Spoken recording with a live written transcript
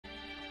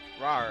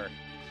Rar.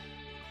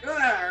 Nar,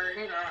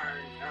 nar,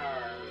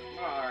 nar,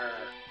 nar,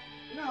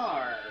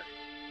 nar,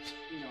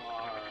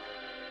 nar,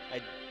 I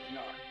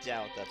nar.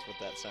 doubt that's what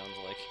that sounds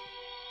like.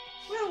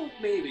 Well,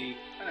 maybe.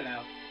 I don't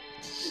know.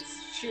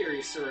 It's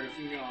cheery sort of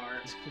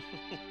nar.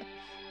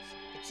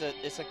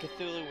 It's a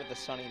Cthulhu with a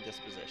sunny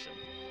disposition.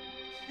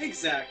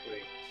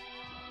 Exactly.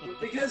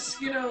 Because,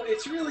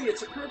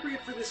 it's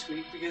appropriate for this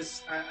week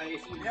because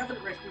if you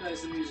haven't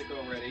recognized the music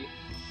already,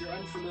 you're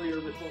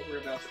unfamiliar with what we're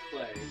about to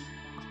play.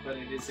 But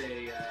it is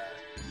a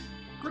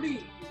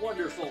pretty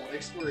wonderful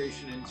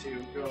exploration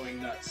into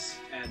going nuts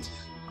and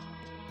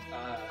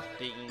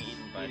Being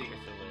eaten by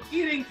Cthulhu.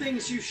 eating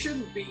things you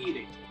shouldn't be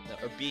eating. No,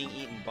 or being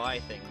eaten by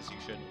things you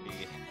shouldn't be.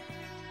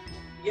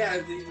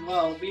 Yeah,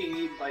 being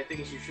eaten by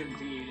things you shouldn't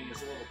be eating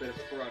is a little bit of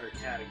a broader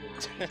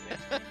category.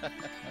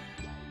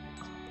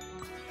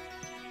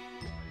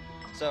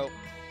 So,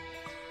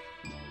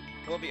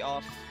 we'll be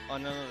off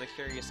on another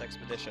curious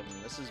expedition.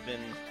 This has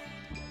been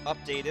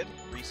updated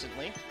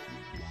recently,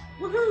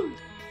 Woohoo!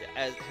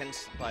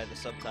 hence by the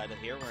subtitle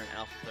here. We're in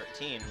Alpha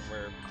 13,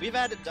 where we've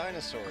added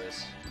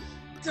dinosaurs.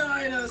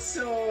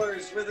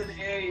 Dinosaurs with an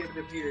A, it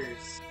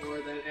appears, or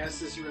the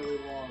S is really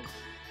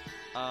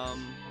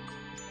long.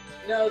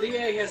 No, the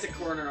A has a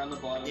corner on the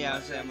bottom.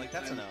 Yeah, I'm like,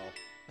 that's an O.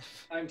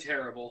 I'm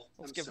terrible.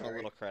 Let's I'm give him sorry. a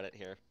little credit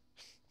here.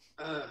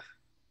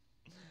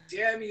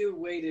 Damn you,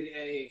 weighted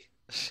A.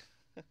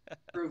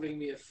 Proving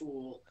me a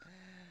fool.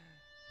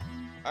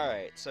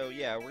 Alright, so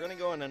yeah, we're gonna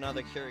go on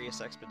another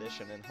curious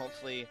expedition, and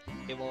hopefully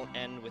it won't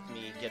end with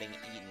me getting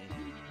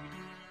eaten.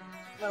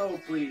 No,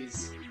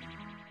 please.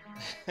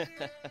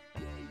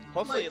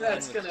 Hopefully Like it'll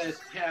that's end with...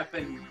 gonna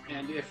happen,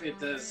 and if it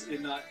does,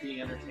 it not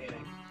be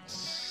entertaining.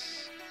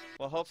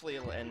 Well, hopefully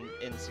it'll end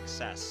in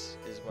success,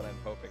 is what I'm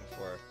hoping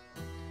for.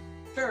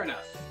 Fair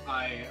enough.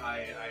 I'm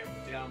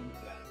down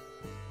with that.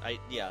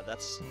 Yeah,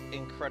 that's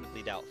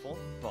incredibly doubtful,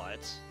 but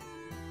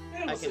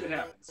And we'll see what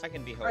happens. I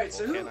can be hopeful, Alright,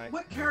 so can I?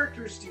 what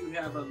characters do you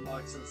have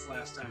unlocked since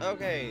last time?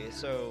 Okay,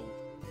 so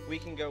we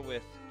can go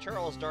with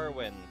Charles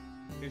Darwin,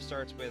 who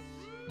starts with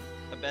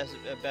a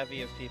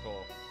bevy of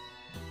people,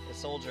 a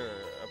soldier,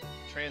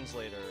 a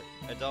translator,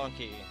 a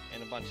donkey,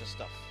 and a bunch of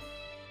stuff.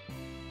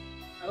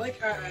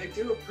 I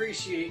do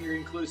appreciate your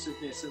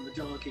inclusiveness in the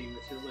donkey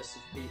with your list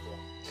of people.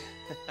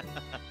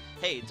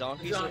 Hey,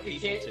 donkeys are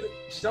people too.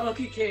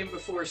 Donkey came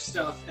before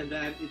stuff, and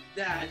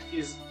that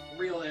is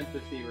real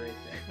empathy right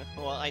there.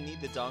 Well, I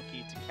need the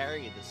donkey to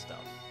carry the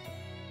stuff.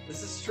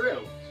 This is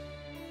true.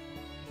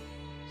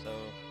 So,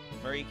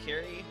 Murray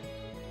Carey,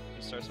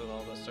 who starts with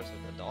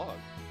a dog.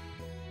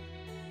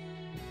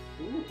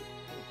 Ooh.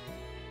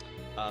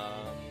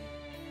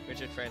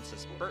 Richard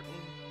Francis Burton,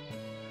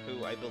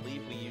 who I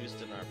believe we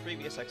used in our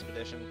previous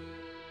expedition.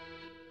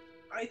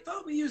 I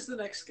thought we used the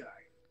next guy.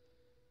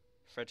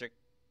 Frederick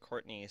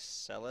Courtney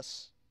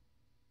Sellis.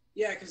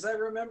 Yeah, because I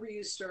remember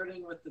you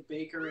starting with the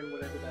baker and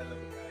whatever that other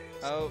guy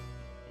is. Oh,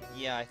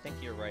 yeah, I think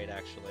you're right,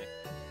 actually.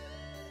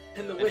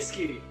 And the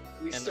whiskey.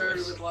 We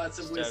started with lots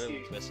of whiskey.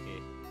 Started with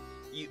whiskey.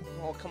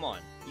 Well, come on.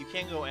 You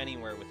can't go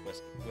anywhere with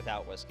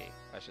without whiskey,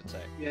 I should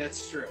say. Yeah,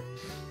 it's true.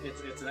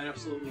 It's an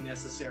absolutely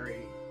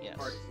necessary Yes.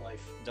 part of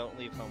life. Don't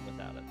leave home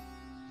without it.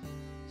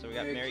 So we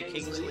got Mary Mary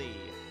Kingsley. Kingsley.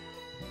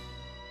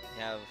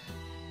 We have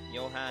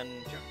Johann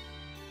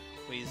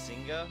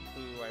Huizinga,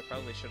 who I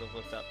probably should have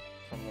looked up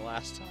from the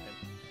last time.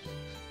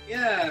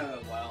 Yeah,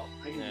 well,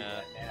 I can do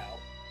Yeah. that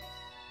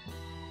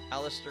now.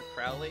 Aleister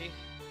Crowley.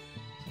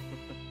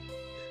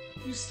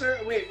 You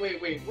start. Wait.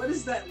 What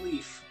is that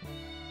leaf?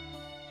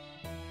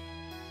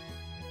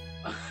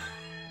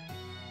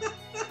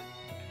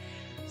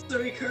 So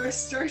Icarus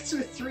starts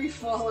with 3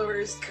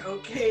 followers,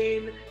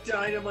 cocaine,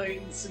 dynamite,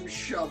 and some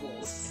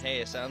shovels. Hey,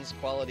 it sounds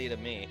quality to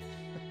me.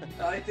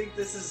 I think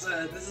this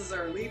is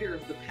our leader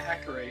of the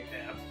pack right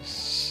now.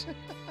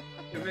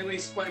 At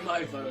least by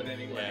my vote,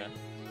 anyway.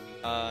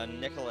 Yeah.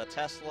 Nikola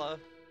Tesla.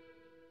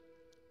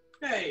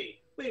 Hey,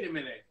 wait a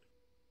minute.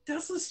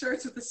 Tesla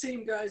starts with the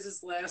same guys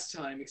as last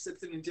time,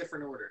 except in a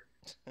different order.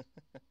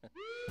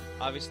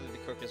 Obviously, the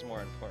cook is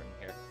more important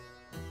here.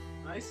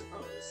 I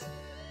suppose.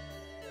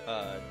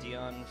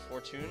 Dion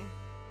Fortune.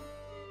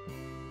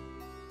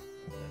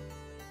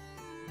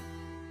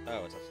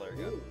 Oh, it's a flare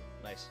gun. Ooh.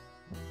 Nice.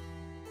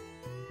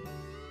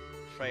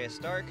 Freya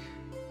Stark.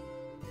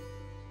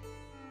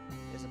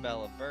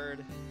 Isabella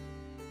Bird.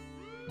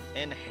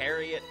 And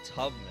Harriet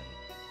Tubman.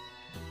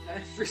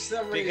 And for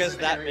some reason, Because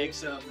that Harriet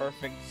makes Tubman.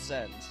 perfect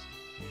sense.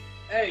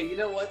 Hey, you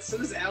know what? So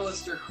does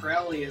Aleister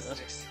Crowley as an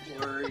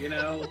explorer, you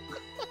know?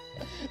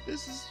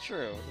 This is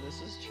true.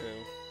 This is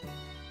true.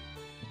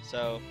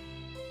 So,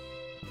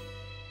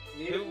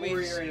 Native Who we-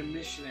 warrior and a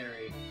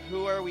missionary.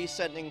 who are we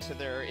sending to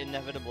their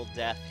inevitable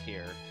death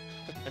here?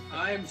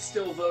 I'm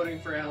still voting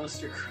for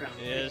Aleister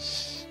Crowley.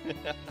 Yes.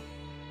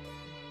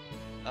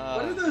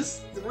 What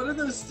are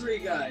those 3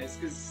 guys?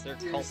 Because They're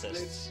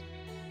cultists.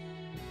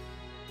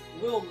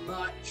 They will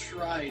not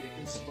try to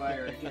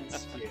conspire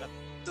against you.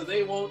 So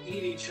they won't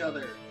eat each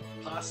other,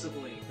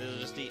 possibly. They'll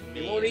just eat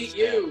me. They won't eat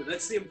instead. you.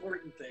 That's the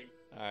important thing.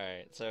 All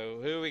right.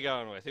 So who are we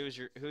going with? Who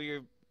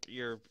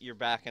you're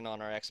backing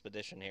on our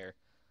expedition here.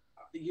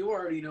 You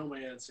already know my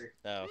answer.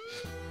 Oh.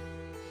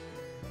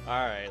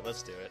 All right,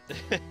 let's do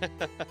it.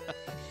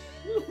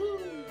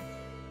 Woohoo!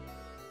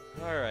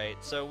 All right,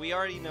 so we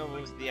already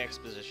know the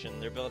exposition.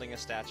 They're building a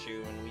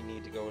statue, and we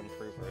need to go and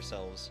prove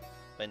ourselves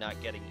by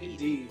not getting eaten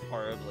Indeed.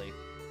 horribly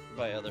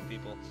by other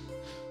people.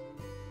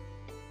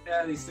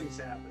 Yeah, these things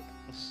happen.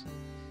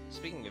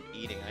 Speaking of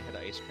eating, I had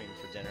ice cream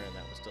for dinner, and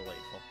that was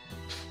delightful.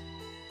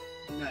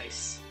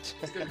 Nice.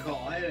 It's a good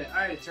call. I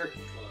had a turkey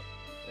club.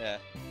 Yeah.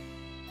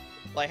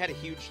 Well, I had a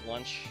huge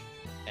lunch,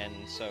 and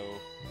so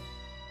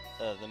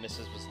the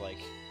missus was like,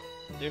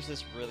 "There's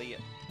this really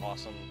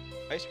awesome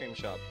ice cream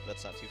shop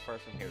that's not too far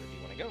from here. Do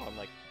you want to go?" I'm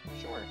like,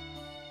 "Sure."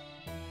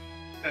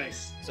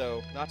 Nice.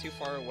 So, not too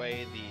far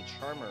away, the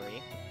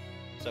Charmery.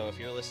 So, if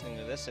you're listening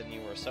to this and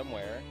you were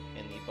somewhere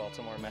in the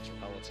Baltimore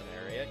metropolitan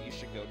area, you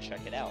should go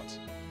check it out.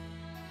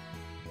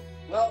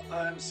 Well,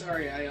 I'm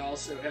sorry, I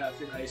also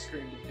have an ice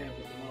cream to pimp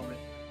at the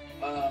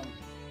moment.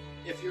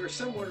 If you're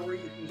somewhere where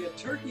you can get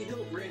Turkey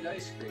Hill brand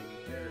ice cream,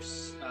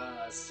 there's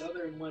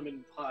Southern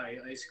Lemon Pie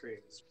ice cream.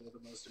 It's one of the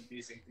most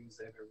amazing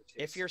things I've ever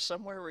tasted. If you're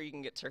somewhere where you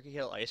can get Turkey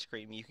Hill ice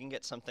cream, you can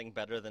get something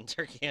better than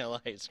Turkey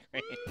Hill ice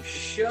cream.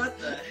 Shut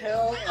the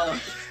hell up.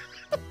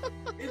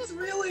 It's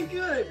really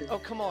good. Oh,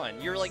 come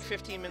on. You're like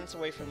 15 minutes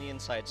away from the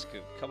inside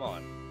scoop. Come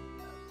on.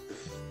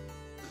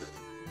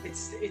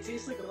 It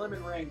tastes like a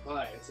lemon meringue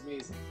pie. It's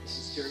amazing. It's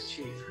just dirt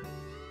cheap.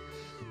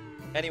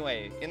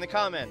 Anyway, in the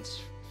comments,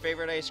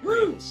 favorite ice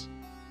creams.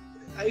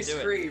 Ice Do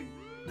it. cream.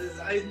 This is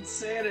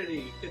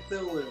insanity.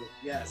 Cthulhu.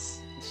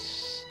 Yes.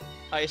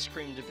 Ice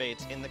cream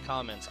debates in the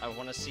comments. I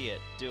want to see it.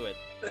 Do it.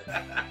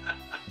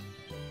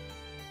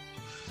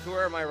 Who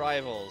are my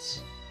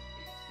rivals?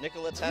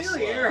 Nikola Tesla.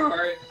 Amelia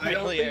Earhart. I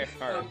don't Amelia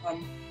think. Earhart.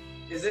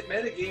 Is it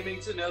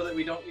metagaming to know that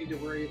we don't need to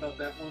worry about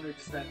that one, or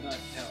does that not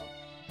count?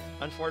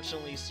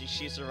 Unfortunately,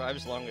 she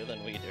survives longer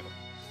than we do.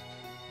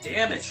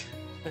 Damn it!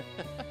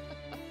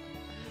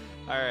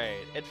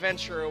 Alright,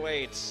 adventure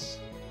awaits.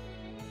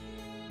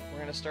 We're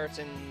gonna start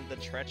in the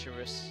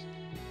treacherous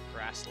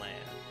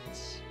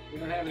grasslands. We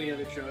don't have any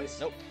other choice.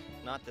 Nope,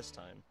 not this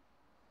time.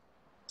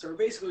 So we're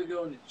basically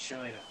going to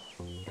China.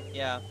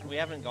 Yeah, we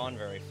haven't gone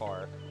very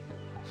far.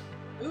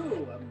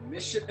 Ooh, a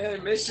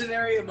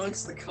missionary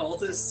amongst the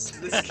cultists.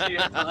 This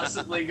can't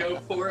possibly go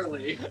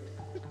poorly.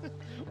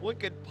 What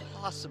could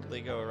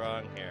possibly go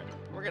wrong here?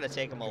 We're gonna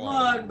take him Come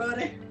along. on,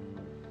 buddy.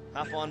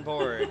 Hop on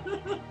board.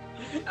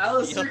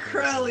 Alistair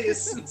Crowley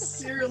is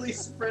sincerely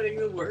spreading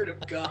the word of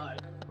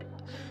God.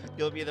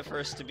 You'll be the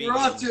first to be. We're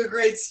off to a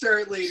great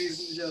start,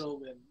 ladies and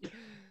gentlemen.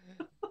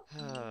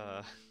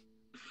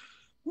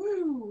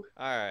 Woo!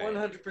 Alright.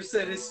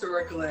 100%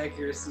 historical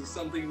accuracy,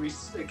 something we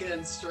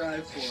again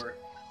strive for.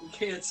 We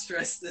can't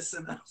stress this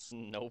enough.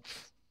 Nope.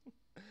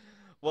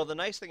 Well, the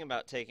nice thing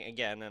about taking,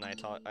 again, and I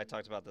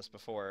talked about this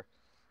before,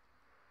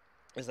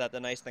 is that the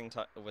nice thing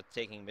with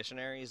taking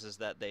missionaries is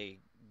that they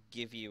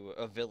give you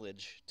a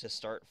village to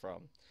start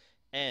from.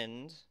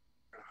 And,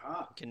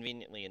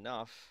 conveniently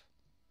enough,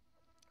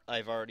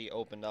 I've already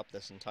opened up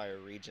this entire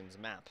region's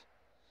map.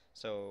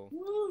 So,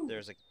 Woo!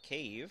 there's a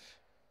cave,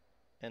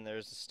 and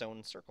there's a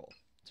stone circle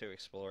to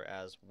explore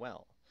as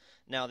well.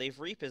 Now, they've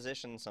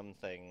repositioned some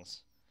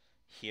things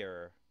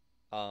here,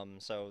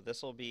 so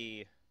this will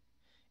be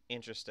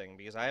interesting,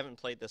 because I haven't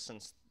played this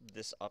since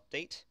this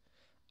update,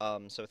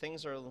 so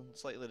things are in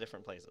slightly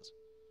different places.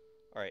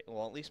 Alright,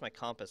 well, at least my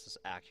compass is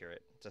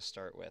accurate to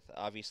start with.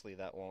 Obviously,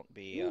 that won't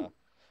be,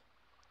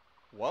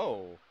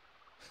 Whoa!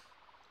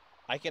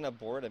 I can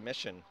abort a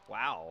mission.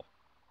 Wow.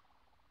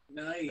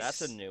 Nice.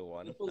 That's a new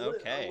one.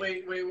 Okay.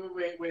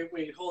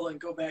 Wait. Hold on.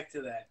 Go back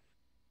to that.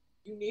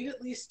 You need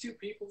at least 2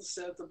 people to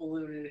set up the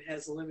balloon, and it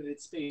has limited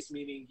space,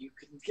 meaning you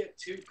can get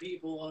 2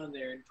 people on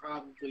there and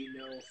probably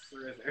no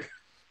further.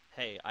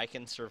 Hey, I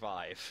can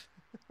survive.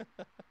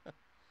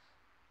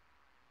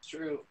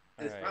 True.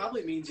 It Alright.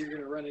 probably means you're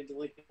going to run into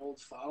like an old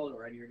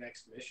follower on your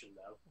next mission,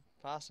 though.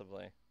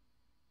 Possibly.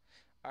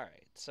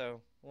 Alright,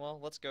 so, well,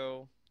 let's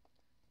go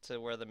to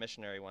where the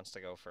missionary wants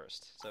to go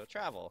first. So,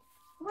 travel.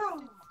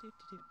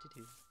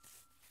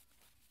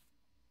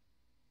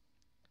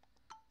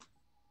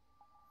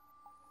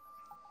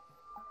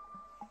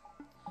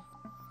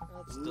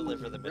 Let's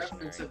deliver the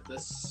missionary. Reference of the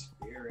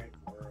spirit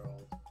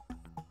world.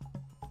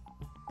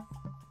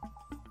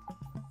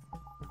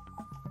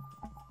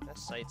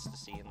 Best sights to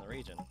see in the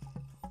region.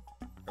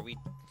 Are we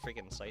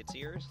freaking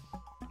sightseers?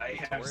 I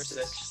have Tourists?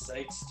 such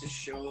sights to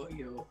show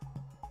you.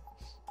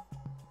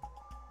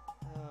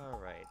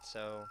 Alright,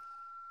 so...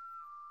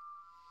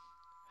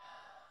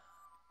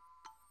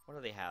 what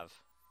do they have?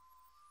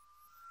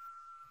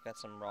 Got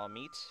some raw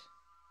meat.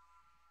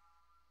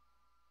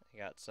 I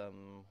got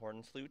some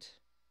horn flute.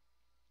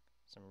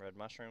 Some red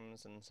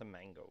mushrooms, and some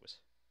mangoes.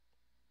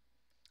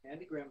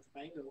 Andygram for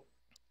mango.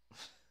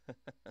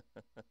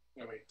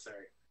 Oh wait,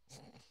 sorry.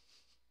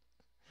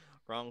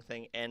 Wrong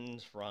thing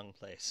and wrong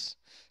place.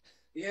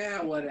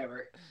 Yeah,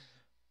 whatever.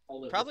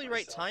 I'll live Probably with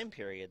right myself. time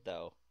period,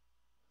 though.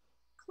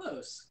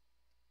 Close.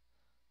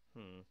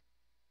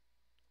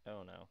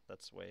 Oh no,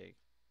 that's way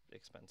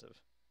expensive.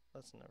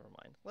 Let's never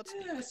mind. Let's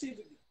See if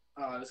we,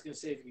 I was gonna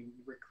say if you can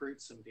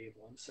recruit some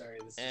people. I'm sorry,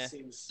 this just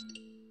seems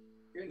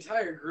your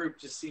entire group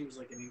just seems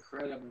like an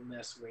incredible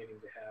mess waiting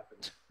to happen,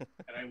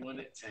 and I want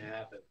it to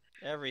happen.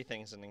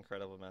 Everything's an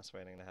incredible mess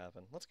waiting to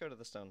happen. Let's go to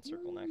the stone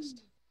circle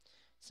next,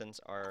 since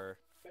our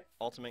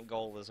ultimate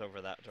goal is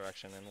over that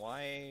direction. And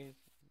why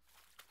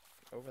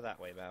over that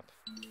way, map?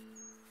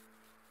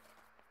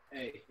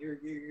 Hey, your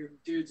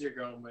dudes are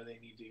going where they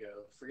need to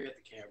go. Forget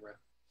the camera.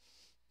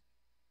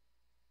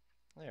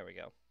 There we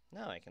go.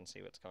 Now I can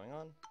see what's going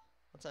on.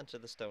 Let's enter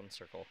the stone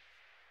circle.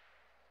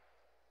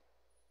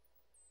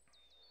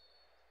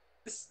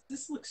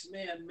 This looks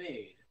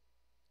man-made.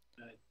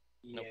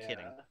 Yeah. No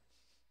kidding.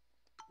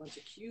 Bunch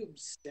of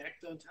cubes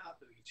stacked on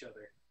top of each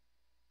other.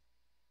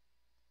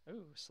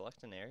 Ooh,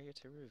 select an area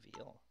to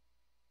reveal.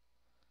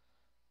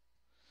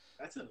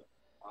 That's an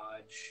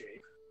odd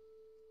shape.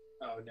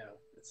 Oh no,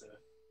 that's a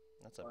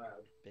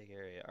cloud. Big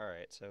area.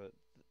 Alright, so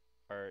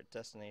our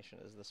destination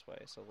is this way,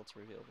 so let's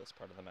reveal this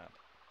part of the map.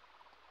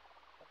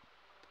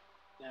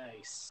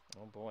 Nice.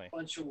 Oh boy.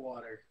 Bunch of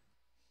water.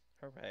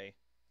 Hooray.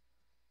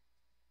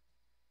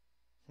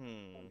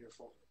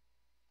 Wonderful.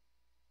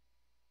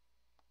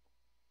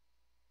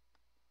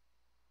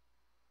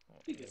 Oh,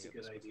 I think it's a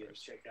good idea to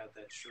check out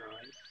that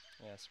shrine.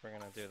 Yes, we're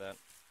gonna do that.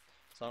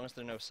 As long as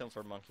there are no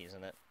silver monkeys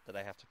in it that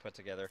I have to put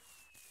together.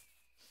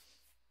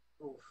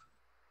 Oof.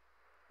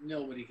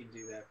 Nobody can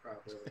do that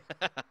properly.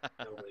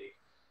 Nobody.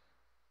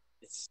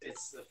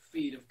 It's the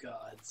feat of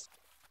gods.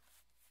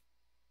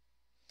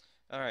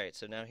 Alright,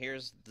 so now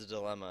here's the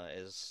dilemma,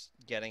 is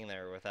getting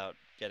there without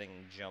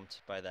getting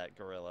jumped by that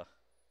gorilla.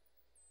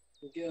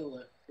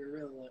 Gorilla,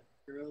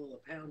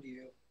 pound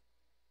you.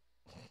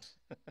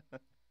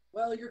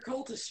 Well, your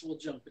cultists will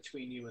jump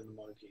between you and the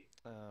monkey.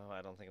 Oh,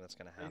 I don't think that's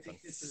gonna happen. I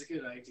think this is a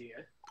good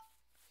idea.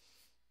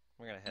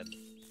 We're gonna head...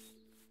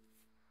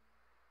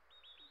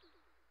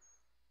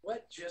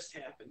 What just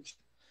happened?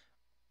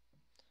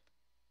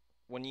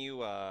 When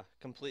you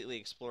completely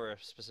explore a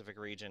specific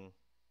region,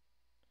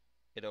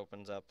 it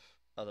opens up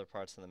other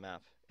parts of the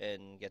map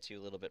and gets you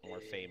a little bit more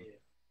fame.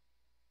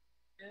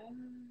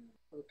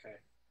 Okay.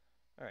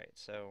 Alright,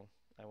 so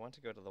I want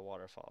to go to the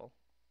waterfall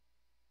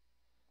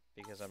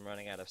because I'm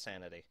running out of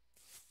sanity.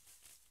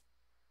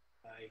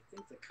 I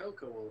think the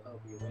cocoa will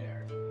help you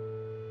there.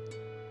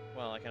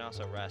 Well, I can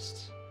also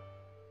rest.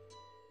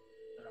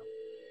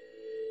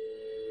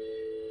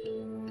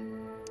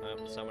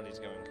 Oh, somebody's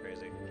going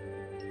crazy.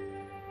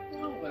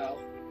 Oh well.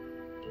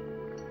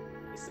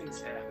 These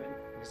things happen.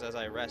 Because as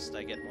I rest,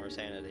 I get more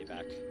sanity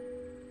back.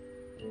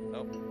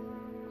 Oh.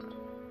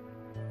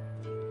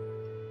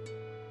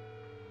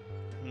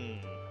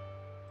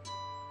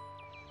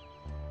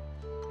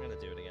 I'm gonna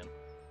do it again.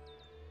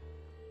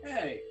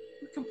 Hey,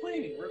 we're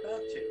complaining. We're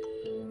about to.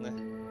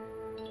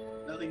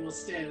 Nothing will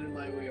stand in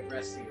my way of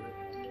resting.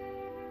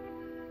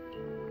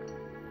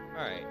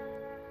 Alright.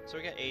 So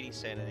we got 80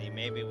 sanity.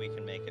 Maybe we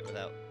can make it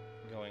without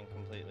going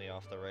completely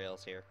off the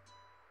rails here.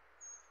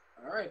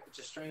 Alright, but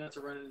just try not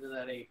to run into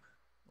that ape.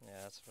 Yeah,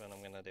 that's what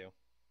I'm gonna do.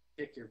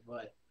 Kick your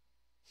butt.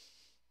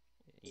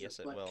 Yes,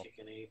 it will. Kick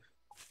an ape.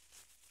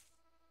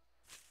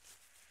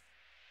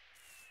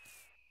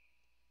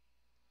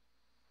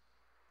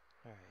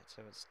 Alright,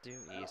 so it's due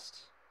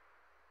east.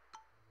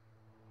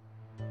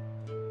 I'm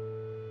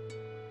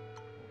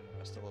gonna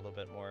rest a little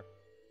bit more.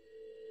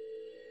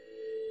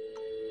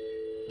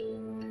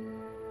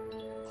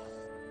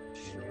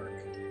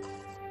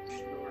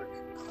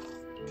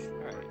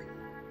 Alright.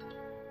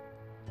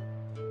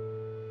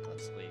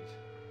 Let's leave.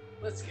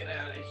 Let's get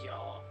out of here.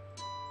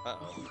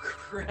 Uh-oh. Oh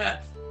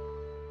crap.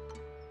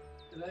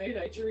 Tonight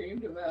I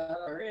dreamed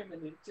about our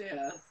imminent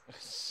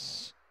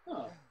death.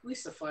 Oh, at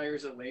least the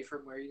fire's away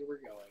from where you were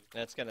going.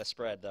 That's gonna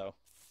spread, though.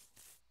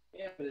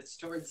 Yeah, but it's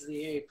towards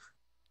the ape.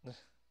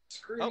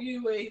 Screw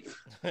you, ape.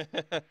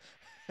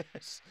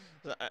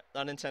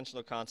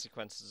 Unintentional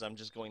consequences. I'm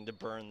just going to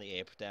burn the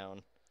ape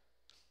down.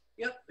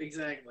 Yep,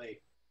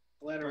 exactly.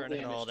 Burn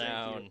it all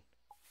down.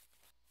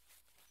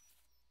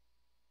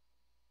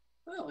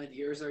 Well, and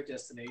here's our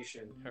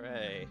destination.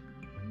 Hooray.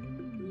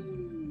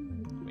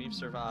 We've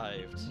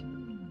survived.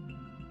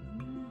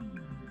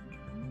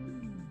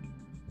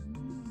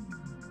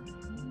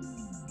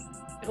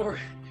 Or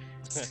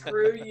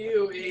screw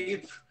you,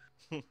 ape.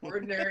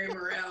 Ordinary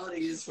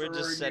morality is for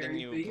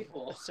ordinary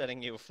people.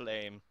 Setting you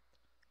aflame.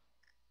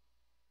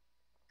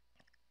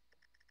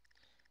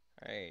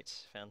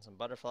 Alright, found some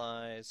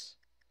butterflies.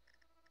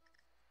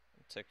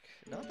 It took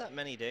not that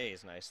many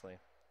days, nicely.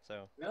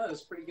 So no,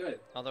 that's pretty good.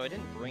 Although I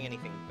didn't bring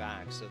anything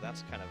back, so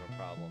that's kind of a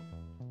problem.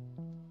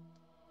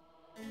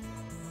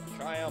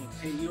 Triumph!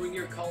 Hey, you and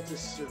your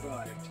cultists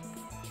survived.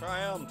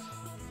 Triumph!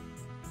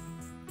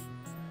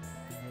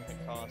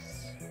 Movement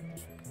costs.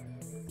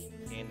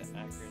 Gained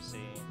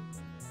accuracy.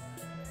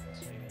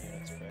 2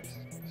 units per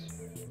exercise.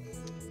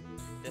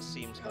 This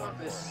seems more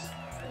important.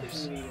 I think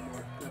we need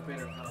a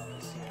better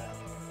compass, yeah.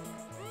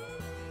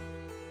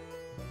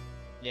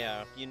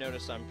 Yeah, you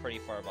notice I'm pretty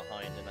far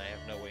behind and I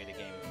have no way to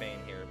gain fame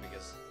here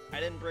because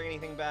I didn't bring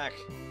anything back.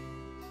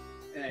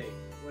 Hey,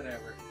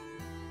 whatever.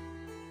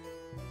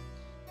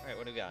 Alright,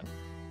 what do we got?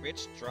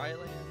 Rich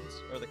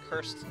drylands or the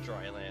cursed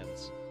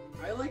drylands?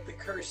 I like the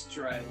cursed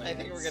drylands. I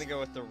think we're gonna go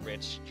with the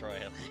rich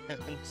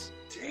drylands.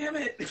 Damn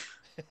it!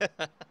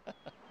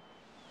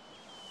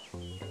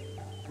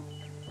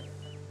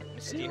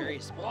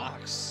 Mysterious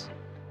box.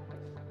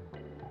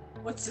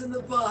 What's in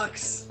the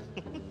box?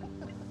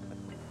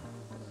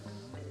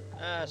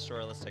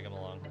 Sure, let's take him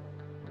along.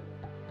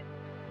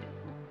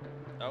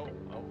 Oh,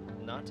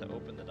 not to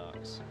open the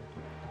docks.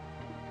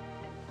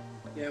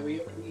 Yeah,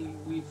 we've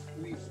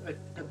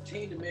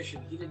obtained a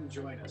mission. He didn't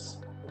join us.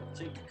 We'll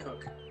take the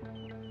cook.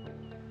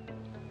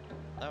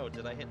 Oh,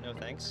 did I hit no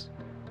thanks?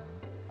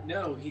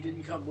 No, he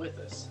didn't come with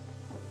us.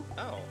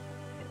 Oh.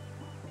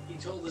 He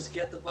told us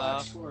get the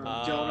box for him.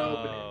 Don't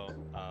open it.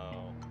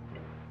 Oh.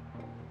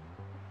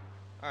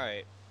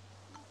 Alright.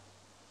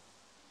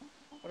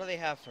 What do they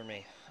have for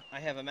me?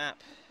 I have a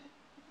map.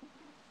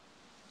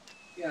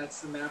 Yeah, it's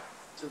the map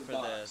to the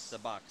box. The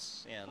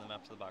box. Yeah, the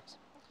map to the box.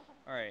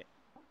 Alright.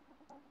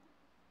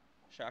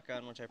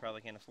 Shotgun, which I probably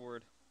can't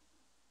afford.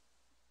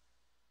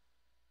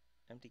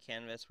 Empty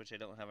canvas, which I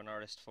don't have an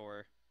artist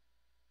for.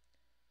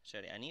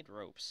 Machete. I need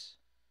ropes.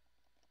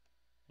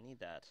 I need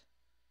that.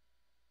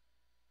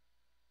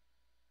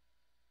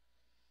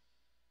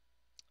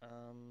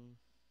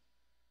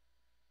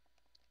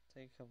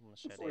 Take a couple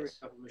machetes. Before a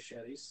couple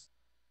machetes.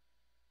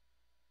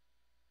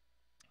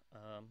 I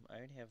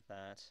already have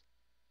that.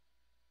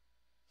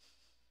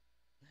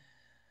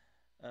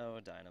 Oh,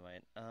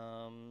 dynamite.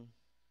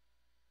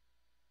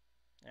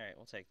 Alright,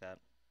 we'll take that.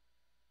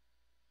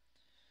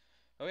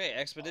 Okay,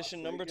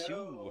 expedition number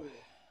 2.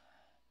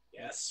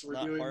 Yes, we're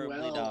not doing horribly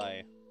well.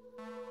 die.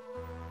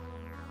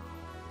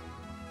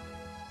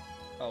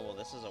 Oh, well,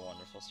 this is a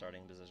wonderful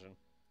starting position.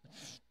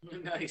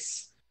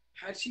 Nice.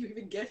 How'd you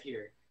even get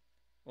here?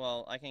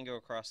 Well, I can go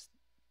across,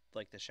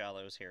 like, the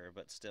shallows here,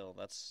 but still,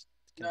 that's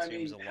No, I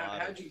consumes mean, a lot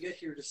how'd you get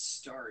here to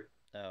start?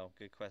 Oh,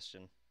 good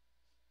question.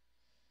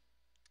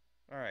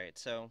 Alright,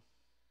 so...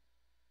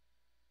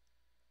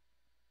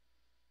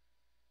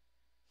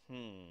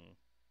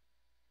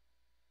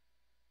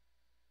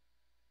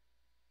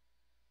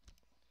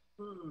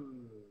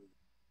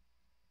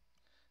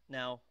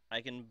 Now, I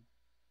can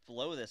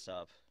blow this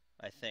up,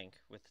 I think,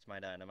 with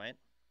my dynamite.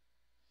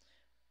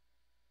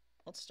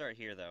 Let's start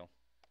here, though.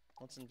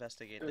 Let's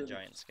investigate the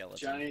giant skeleton.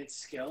 Giant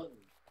skeleton?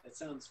 That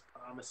sounds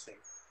promising.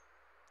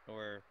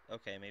 Or,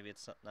 okay, maybe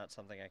it's not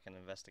something I can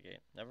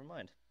investigate. Never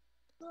mind.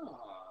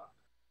 Aww.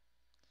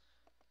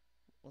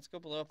 Let's go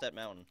blow up that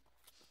mountain.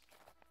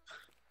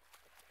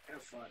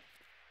 Have fun.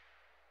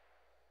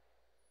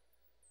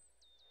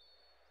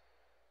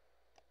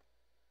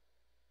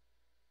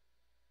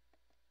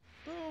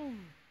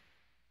 Boom!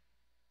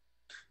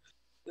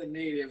 The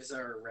natives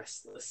are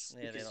restless.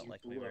 Yeah, they don't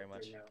like me very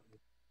much.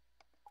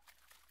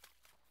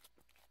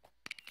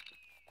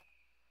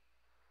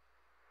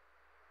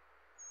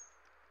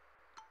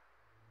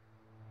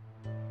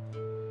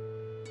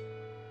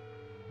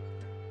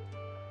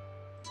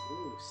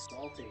 Ooh,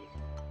 salty.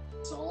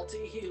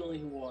 Salty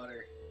healing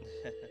water.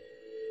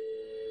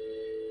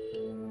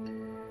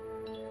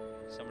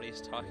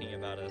 Somebody's talking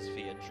about us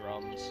via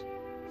drums.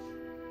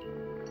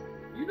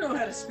 You know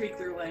how to speak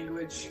their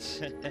language.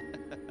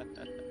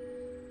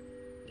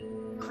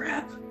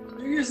 Crap!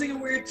 They're using a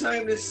weird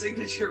time this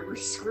signature. We're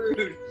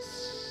screwed.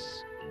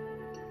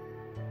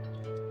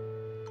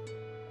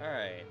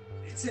 Alright.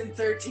 It's in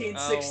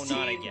 1316. Oh,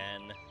 not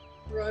again.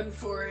 Run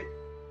for it.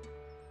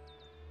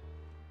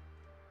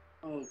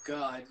 Oh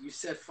god, you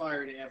set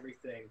fire to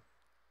everything.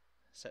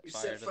 Set You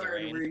fire set to fire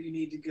the rain. to where you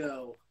need to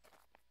go.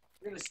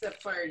 You're gonna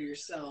set fire to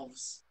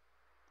yourselves.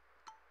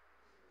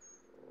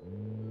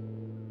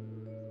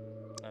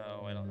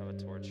 Oh, I don't have a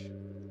torch.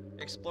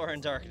 Explore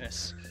in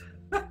darkness.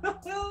 A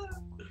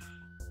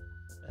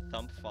A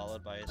thump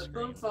followed by a scream.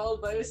 thump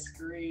followed by a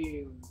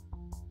scream.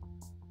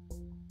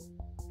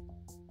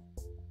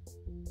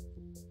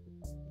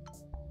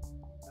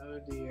 Oh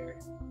dear.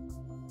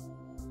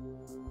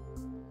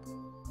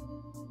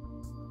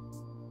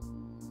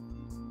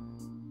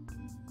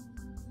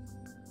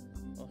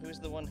 Well, who's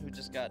the one who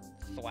just got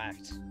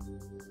thwacked?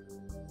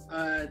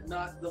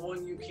 Not the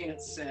one you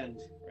can't send.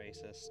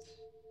 Racist.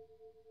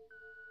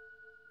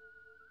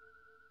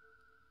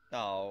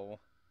 Oh.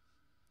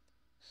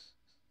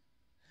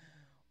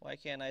 Why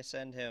can't I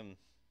send him?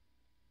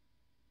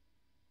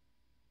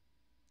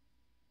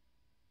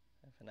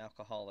 I'm an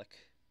alcoholic.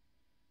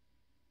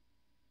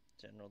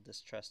 General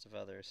distrust of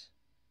others.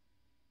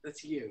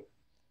 That's you.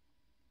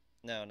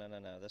 No,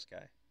 this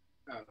guy.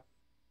 Oh.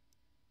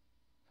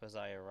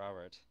 Hosea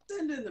Robert.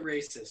 Send in the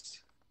racist.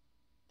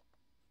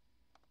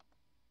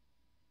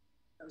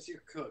 That was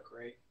your cook,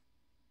 right?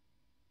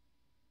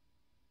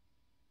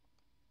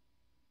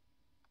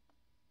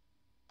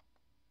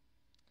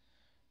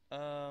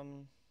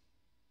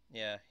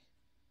 Yeah.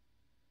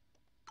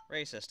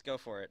 Racist, go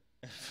for it.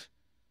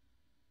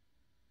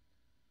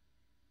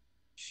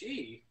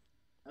 She?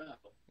 Oh.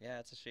 Yeah,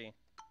 it's a she.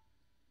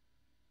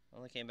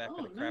 Only came back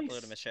Oh, with a crap load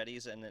nice. of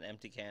machetes and an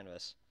empty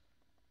canvas.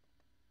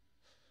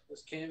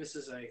 Those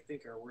canvases, I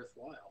think, are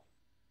worthwhile.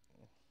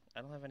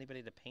 I don't have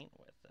anybody to paint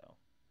with, though.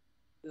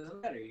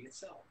 Doesn't matter. You can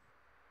sell.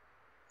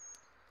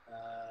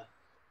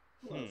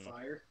 Hello,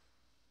 fire.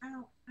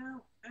 Ow!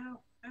 Ow! Ow!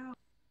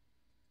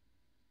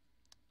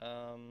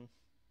 Ow!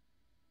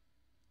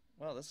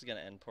 Well, this is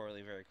gonna end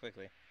poorly very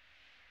quickly.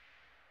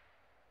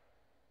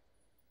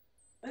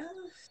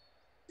 Well,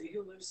 see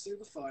who lives through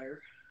the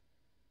fire.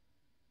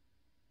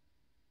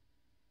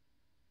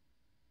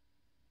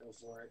 Go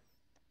for it.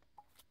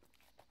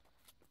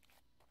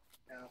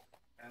 Ow!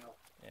 Ow!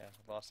 Yeah,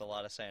 lost a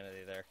lot of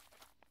sanity there.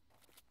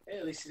 Hey,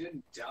 at least he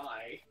didn't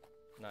die.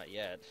 Not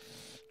yet.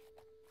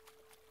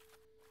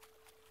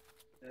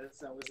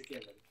 That was a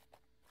given.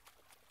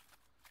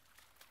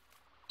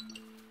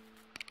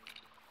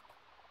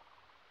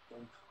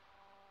 Boom.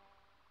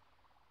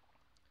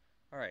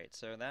 Alright,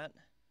 so that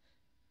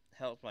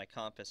helped my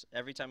compass.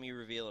 Every time you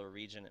reveal a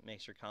region, it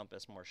makes your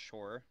compass more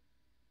sure,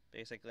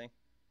 basically.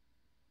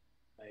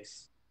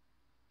 Nice.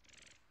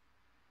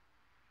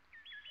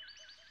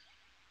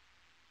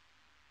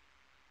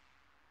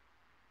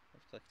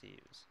 Left click to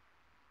use.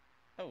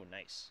 Oh,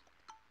 nice.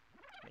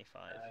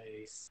 25.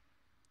 Nice.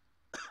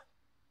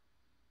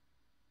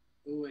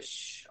 Ooh, a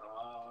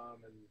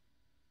shaman.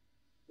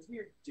 Isn't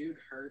your dude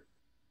hurt?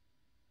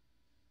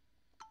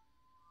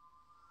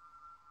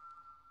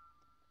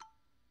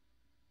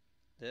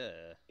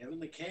 Duh. Give him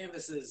the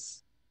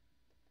canvases.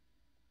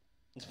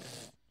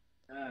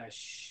 Ah,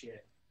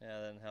 shit.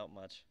 Yeah, that didn't help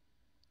much.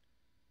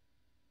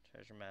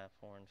 Treasure map,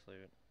 horn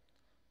flute,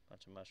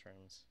 bunch of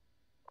mushrooms.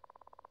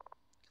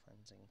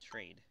 Cleansing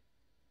trade.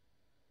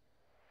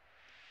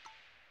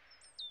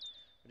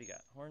 What do you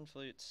got? Horn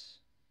flutes,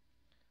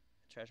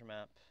 treasure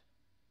map,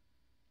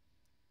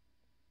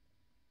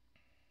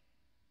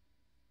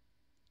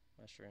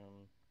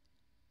 mushroom,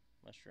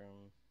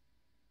 mushroom,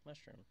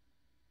 mushroom.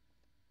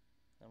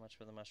 Not much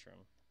for the mushroom.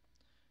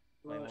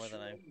 Way more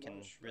than I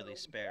can really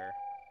spare.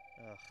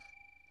 Ugh.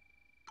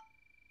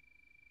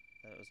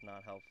 That was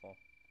not helpful.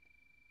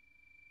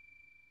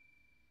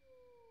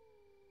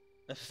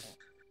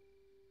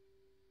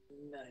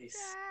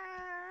 Nice.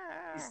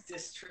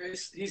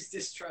 He's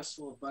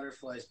distrustful of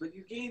butterflies, but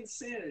you gain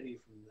sanity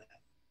from that.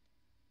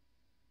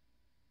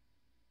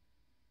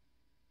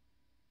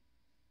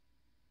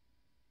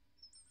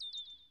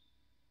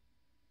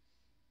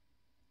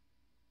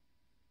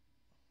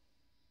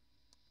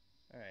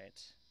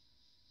 Alright.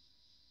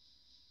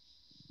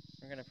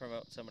 We're gonna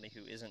promote somebody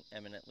who isn't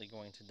eminently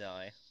going to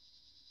die.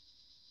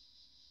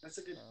 That's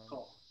a good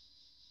call.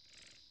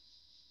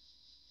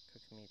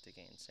 Cook meat to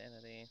gain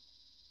sanity.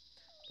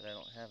 But I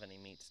don't have any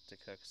meat to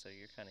cook, so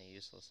you're kind of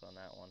useless on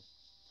that one.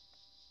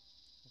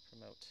 I'll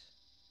promote.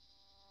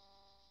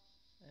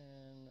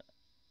 And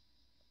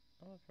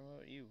I'm gonna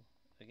promote you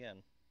again.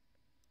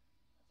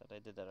 I thought I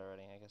did that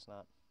already, I guess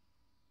not.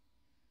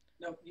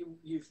 No,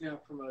 you've now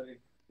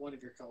promoted one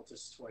of your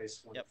cultists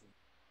twice. One Yep. of them.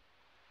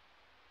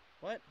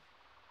 What?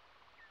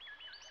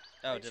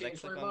 Oh, did I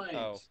changed click my on? mind.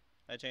 Oh,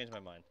 I changed my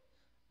mind.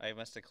 I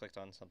must have clicked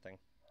on something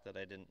that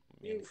I didn't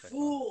mean You to click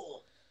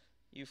fool! on.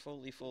 You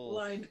fully fool.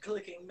 Blind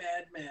clicking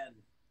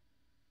madman.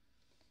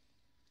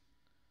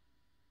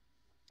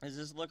 Does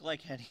this look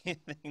like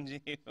anything to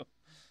you?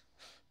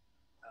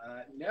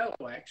 No,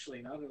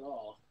 actually, not at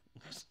all.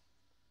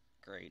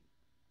 Great.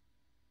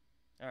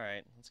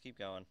 Alright, let's keep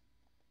going.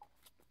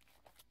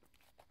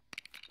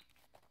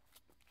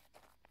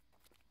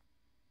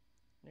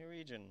 New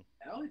region.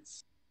 Now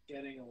it's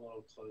getting a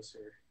little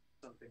closer.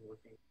 Something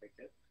looking like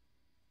it.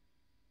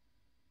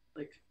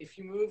 Like, if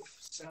you move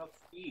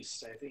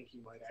southeast, I think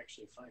you might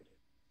actually find it.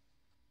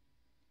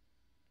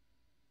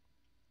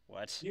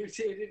 What?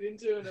 Mutated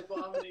into an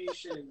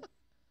abomination.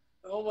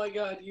 Oh my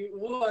god,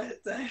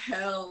 what the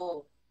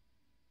hell?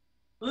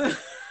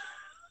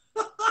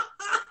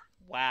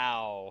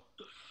 Wow.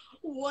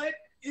 What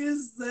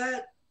is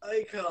that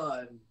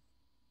icon?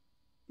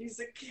 He's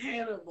a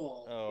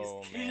cannibal.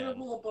 Oh, He's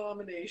cannibal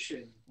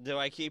abomination. Do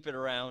I keep it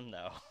around,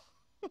 though?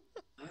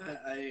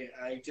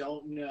 I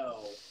don't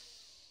know.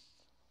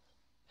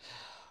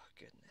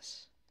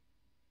 Goodness.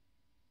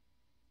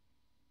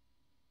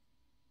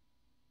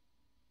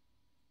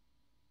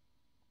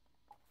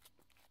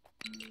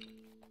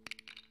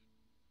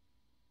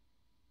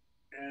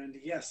 And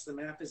yes, the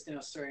map is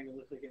now starting to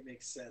look like it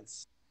makes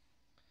sense.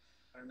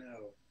 I don't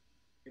know.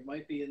 It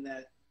might be in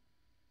that,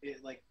 you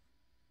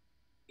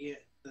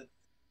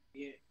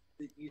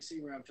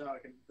see where I'm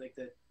talking, like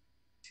the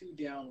 2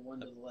 down, 1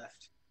 to the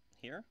left.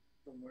 Here?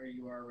 From where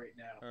you are right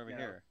now. Or over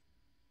here?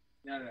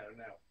 No.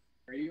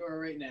 Where you are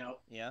right now.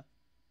 Yeah?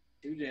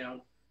 2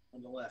 down,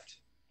 on the left.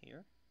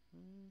 Here?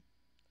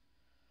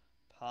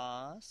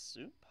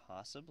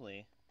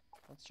 Possibly.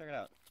 Let's check it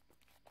out.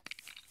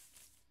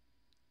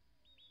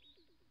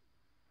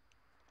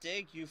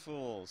 Dig, you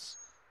fools!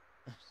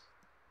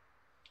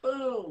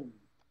 Boom!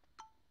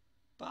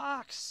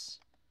 Box!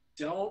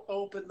 Don't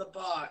open the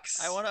box.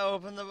 I want to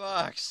open the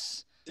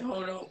box!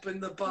 Don't open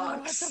the I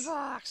box. want the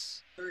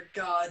box! For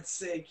God's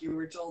sake, you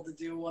were told to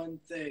do one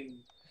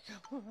thing.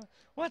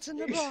 What's in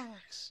the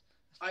box?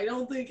 I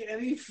don't think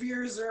any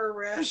fears are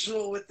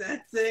irrational with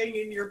that thing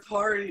in your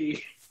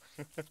party.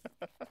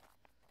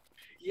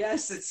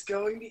 Yes, it's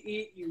going to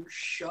eat you.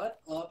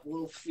 Shut up.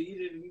 We'll feed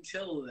it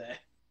until then.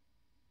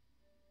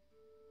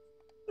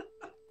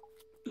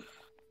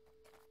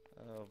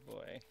 Oh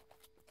boy.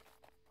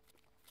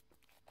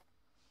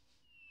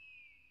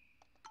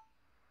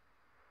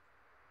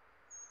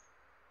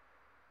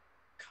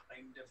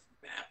 Kind of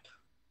map.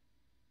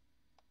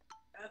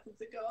 Path of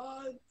the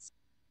Gods.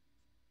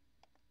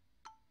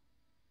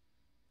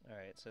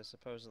 Alright, so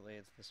supposedly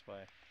it's this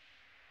way.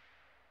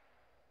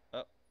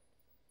 Oh.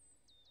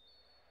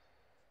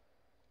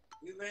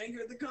 You've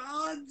angered the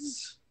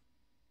gods.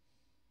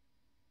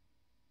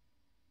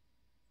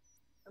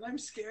 And I'm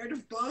scared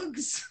of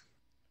bugs.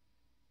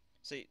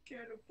 See,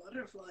 Scared of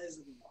butterflies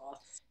and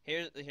moths.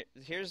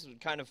 here's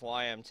kind of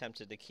why I'm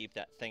tempted to keep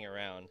that thing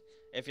around.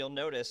 If you'll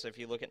notice, if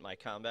you look at my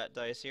combat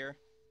dice here.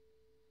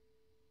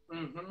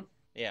 Mm-hmm.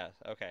 Yeah,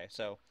 okay,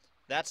 so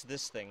that's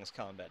this thing's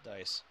combat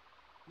dice.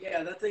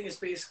 Yeah, that thing is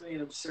basically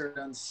an absurd,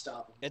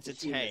 unstoppable. It's a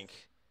behemoth.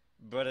 tank,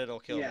 but it'll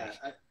kill me.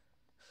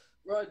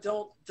 Well,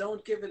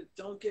 don't give it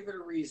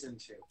a reason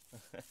to.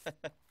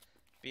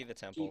 Be the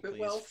temple, Keep it please.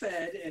 well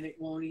fed, and it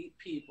won't eat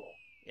people.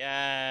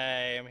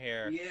 Yay, I'm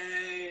here.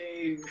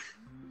 Yay!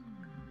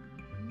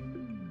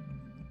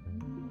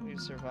 We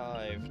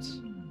survived.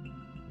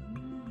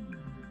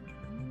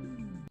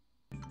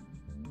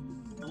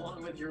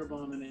 Along with your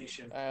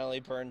abomination. I only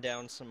burned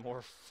down some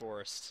more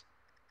forest.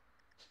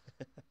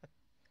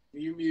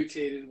 You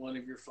mutated one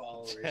of your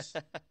followers.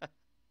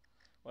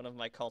 One of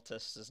my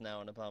cultists is now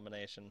an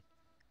abomination.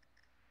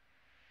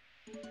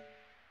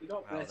 You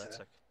don't Wow, that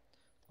took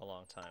a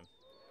long time.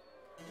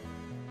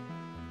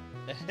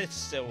 It's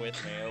still with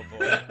me, oh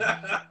boy.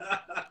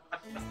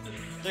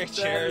 3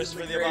 cheers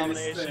for the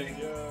abomination.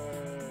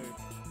 Yay.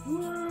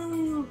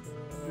 Woo!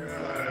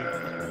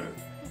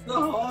 The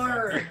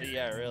horror!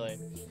 Yeah, really.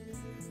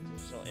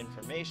 Additional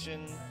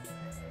information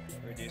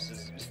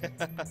reduces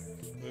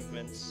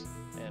movements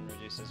and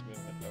reduces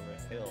movement over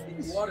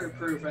hills.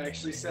 Waterproof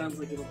actually sounds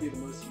like it'll be the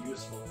most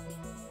useful.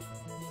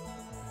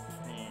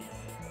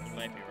 You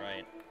might be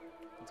right.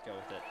 Let's go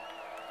with it.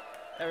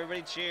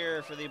 Everybody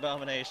cheer for the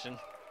abomination.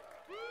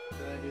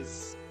 That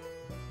is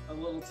a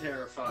little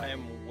terrifying. I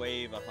am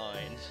way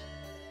behind.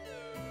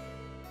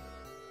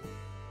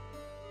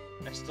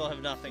 I still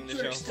have nothing to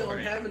show You still for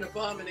it. have an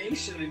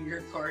abomination in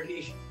your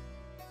party.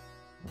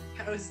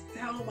 How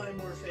am I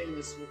more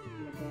famous with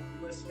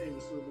less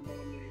famous with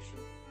abomination?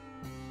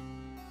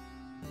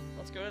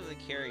 Let's go to the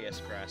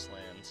curious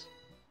grasslands.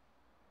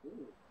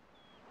 Ooh.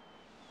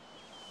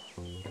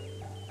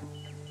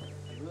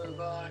 Give him a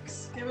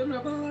box. Give him a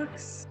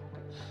box.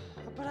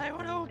 But I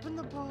want to open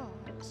the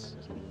box.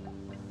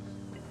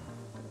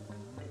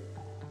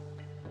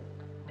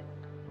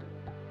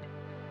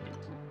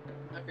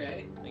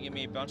 Okay. They give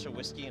me a bunch of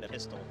whiskey and a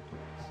pistol.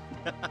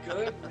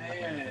 Good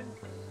man.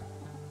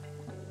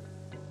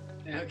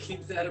 Now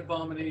keep that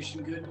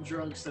abomination good and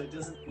drunk so it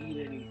doesn't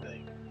eat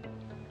anything.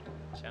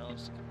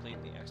 Challenge to complete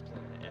the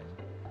exploit. Yeah.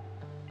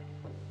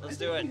 I Let's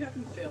think do it. You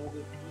haven't failed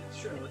it.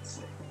 Sure, let's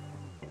see.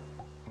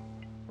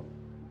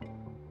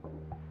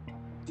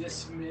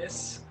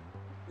 Dismiss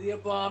the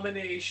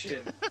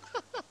abomination.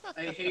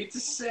 I hate to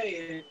say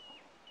it.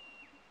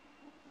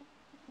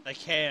 I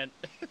can't.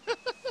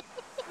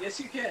 Yes,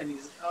 you can.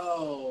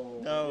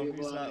 No, the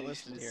he's not abomination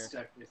listed is here.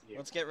 Stuck with you.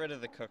 Let's get rid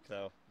of the cook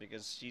though,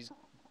 because she's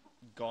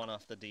gone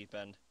off the deep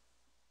end.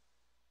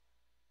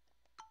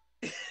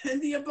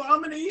 And the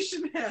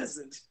abomination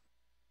hasn't.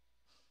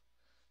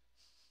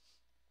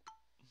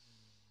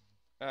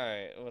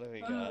 Alright, what do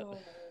we got? Oh.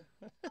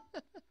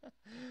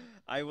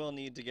 I will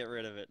need to get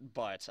rid of it,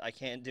 but I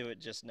can't do it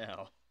just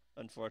now,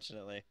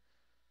 unfortunately.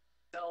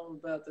 Tell them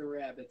about the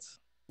rabbits.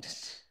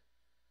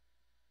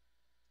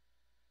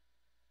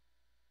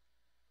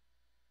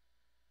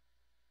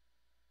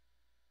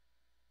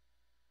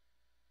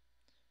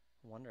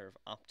 Wonder of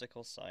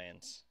optical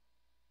science.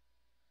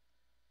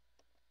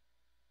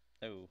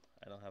 Oh,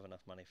 I don't have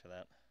enough money for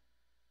that.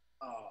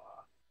 Aw.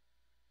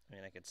 I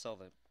mean, I could sell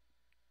the... I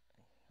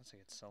guess I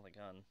could sell the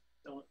gun.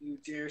 Don't you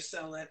dare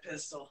sell that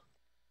pistol.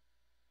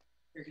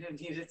 You're gonna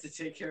need it to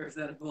take care of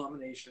that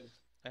abomination.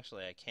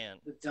 Actually, I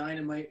can't. The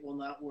dynamite will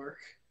not work.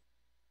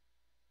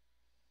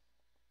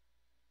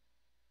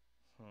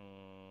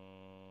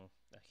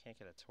 I can't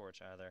get a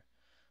torch either.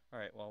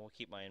 Alright, well, we'll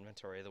keep my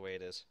inventory the way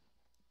it is.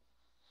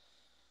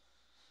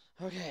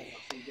 Okay.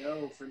 Off we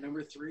go for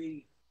number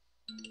 3.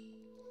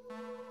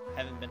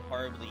 Haven't been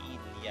horribly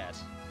eaten yet.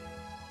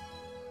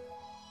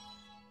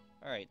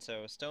 Alright,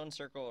 so stone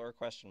circle or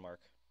question mark?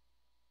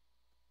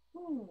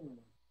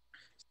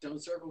 Stone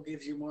circle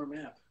gives you more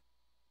map.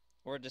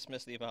 Or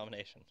dismiss the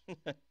abomination.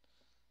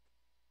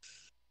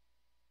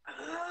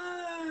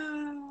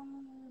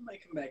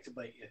 Might come back to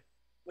bite you.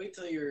 Wait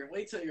till you're a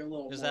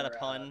little. Is that a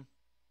pun?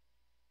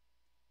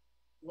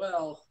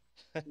 Well,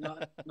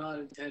 not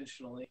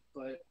intentionally,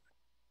 but.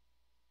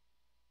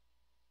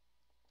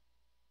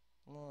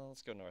 Well,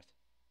 let's go north.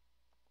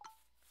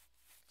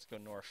 Let's go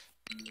north.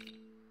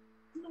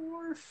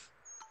 North.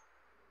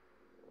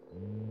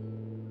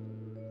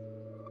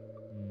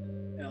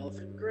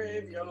 Elephant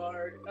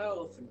graveyard,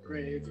 elephant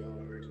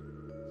graveyard.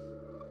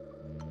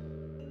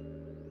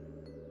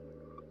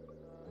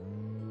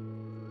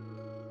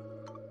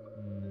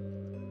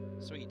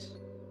 Sweet.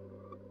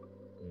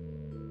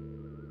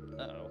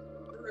 Uh-oh.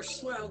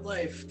 First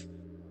wildlife.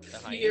 The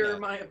Fear hyena.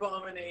 my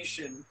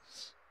abomination.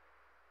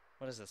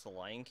 What is this, the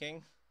Lion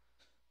King?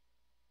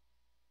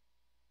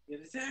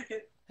 You'd attack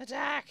it.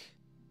 Attack!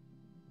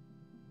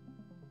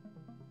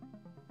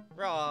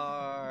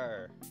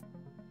 Roar!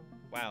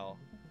 Wow.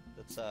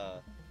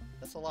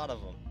 That's a lot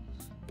of them.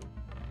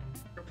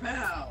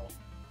 Kapow!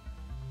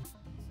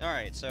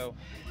 Alright, so...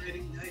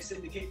 Rating dice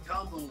indicate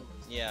combos.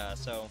 Yeah,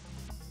 so...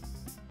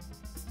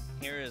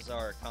 Here is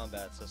our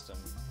combat system.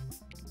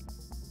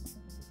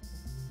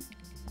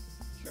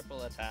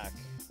 Triple attack.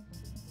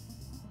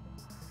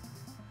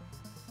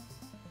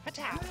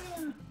 Attack!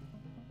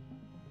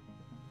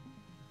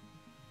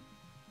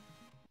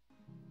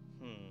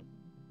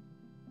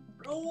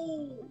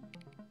 Roll!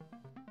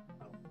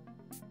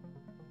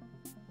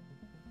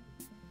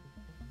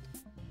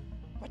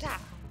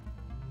 Attack!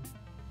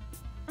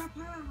 Kapow!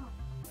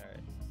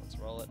 Alright, let's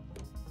roll it.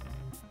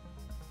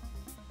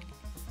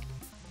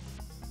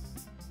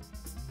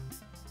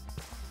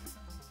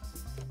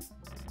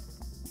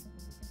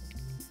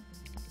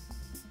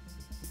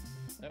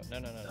 No.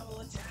 Double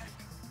attack!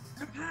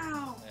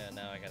 Kapow! Yeah,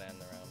 now I gotta end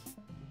the round.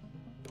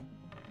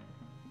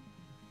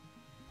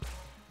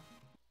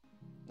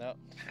 Nope.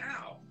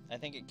 Ow! I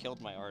think it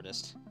killed my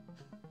artist.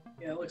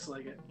 Yeah, it looks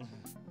like it.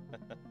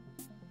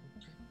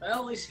 Well,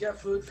 at least you got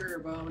food for your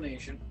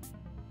abomination.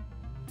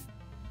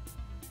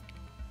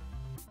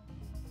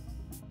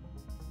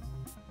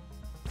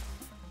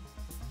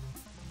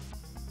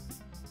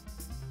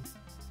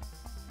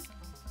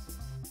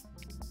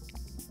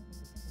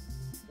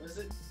 What is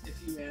it?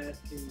 If you add,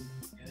 can you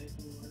get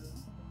anything more?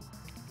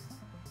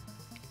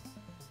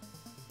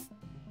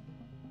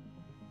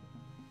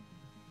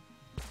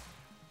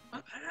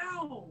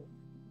 Ow!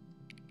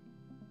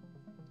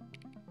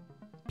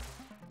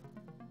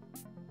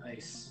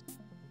 Nice.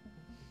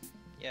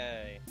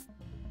 Yay.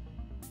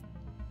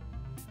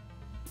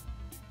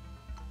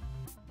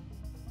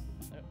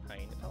 Oh,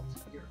 hyena pelt.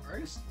 Your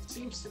artist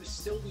seems to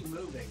still be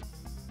moving.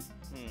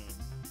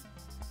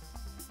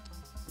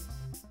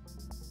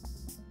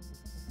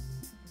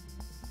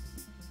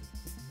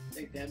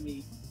 Take that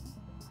meat.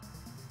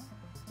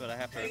 But I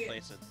have to Dang it.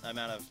 replace it. I'm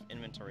out of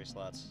inventory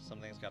slots.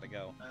 Something's gotta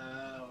go.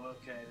 Oh,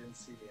 okay. I didn't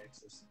see the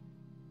X's.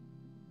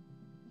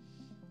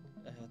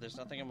 There's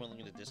nothing I'm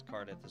willing to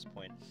discard at this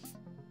point.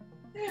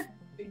 Eh,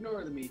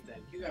 ignore the meat then.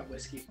 You got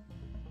whiskey.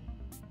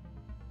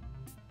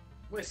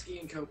 Whiskey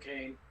and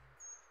cocaine.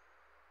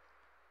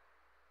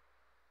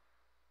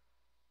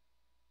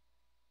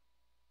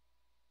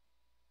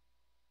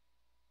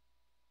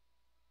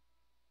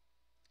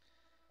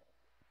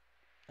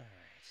 Alright.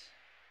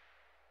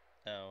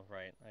 Oh,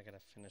 right. I gotta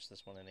finish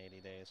this one in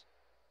 80 days.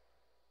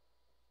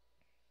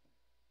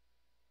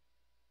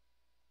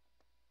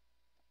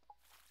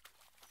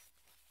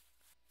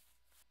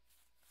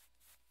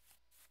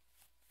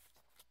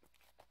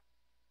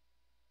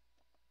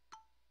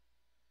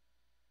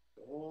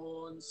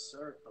 Golden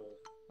circle.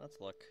 Let's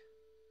look.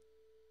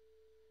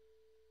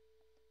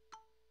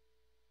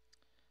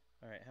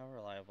 Alright, how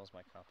reliable is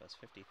my compass?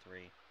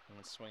 53. And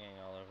it's swinging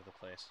all over the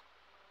place.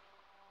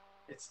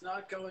 It's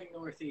not going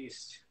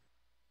northeast.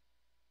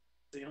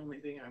 The only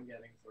thing I'm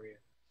getting for you.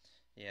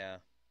 Yeah.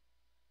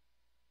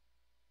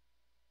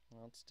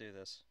 Well, let's do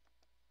this.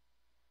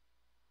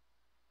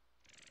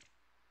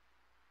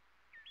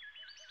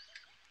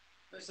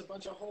 There's a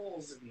bunch of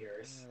holes in the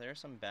earth. Yeah, there are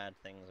some bad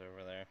things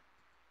over there.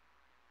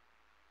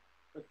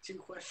 With 2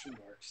 question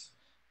marks.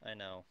 I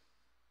know.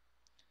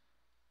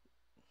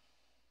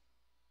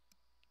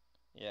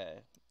 Yeah,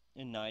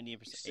 a 90%,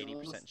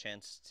 80%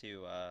 chance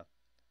to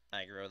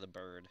aggro the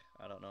bird.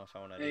 I don't know if I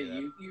want to Hey, do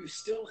that. you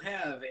still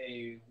have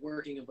a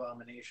working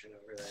abomination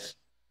over there.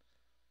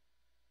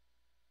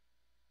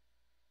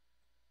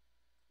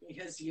 He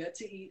has yet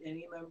to eat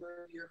any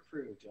member of your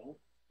crew.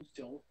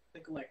 Don't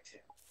neglect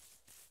him.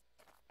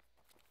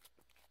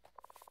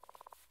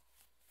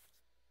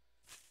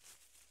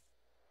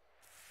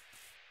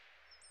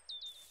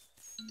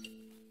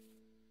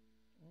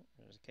 Oh,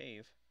 there's a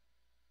cave.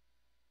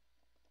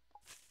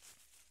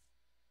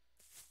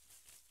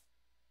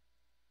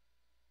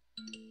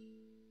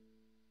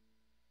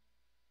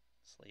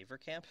 Slaver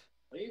camp?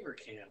 Labor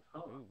camp,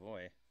 huh? Oh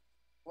boy.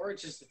 Or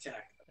just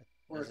attack them.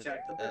 Or Is it-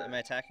 attack the bird. am I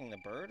attacking the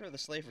bird or the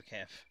slaver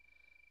camp?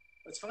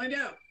 Let's find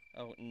out.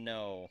 Oh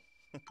no.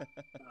 Oh.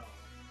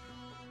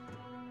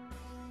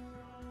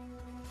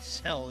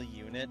 Cell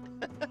unit.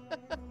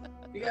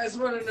 You guys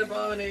want an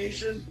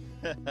abomination?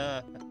 Alright,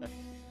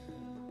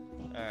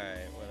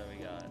 what do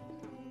we got?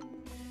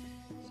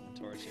 Some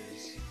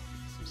torches,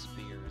 some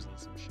spears, and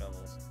some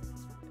shovels.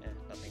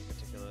 Nothing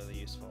particularly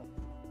useful.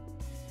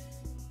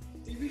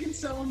 See if we can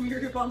sell him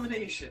your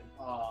abomination.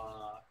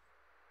 Aww.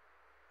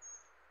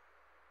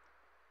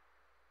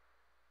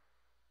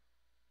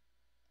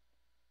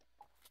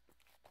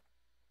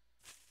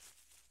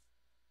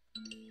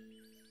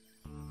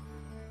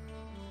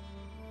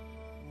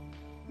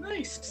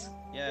 Nice!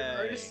 Yay! Your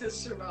artist has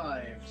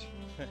survived.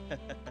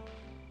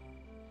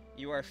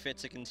 You are fit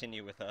to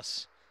continue with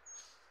us.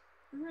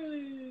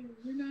 Hooray!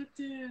 You're not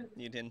dead.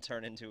 You didn't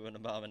turn into an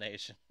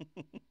abomination.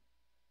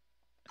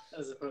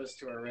 As opposed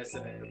to our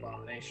resident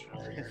abomination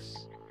over here.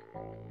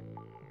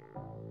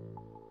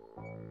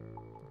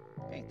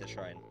 Paint the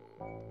shrine.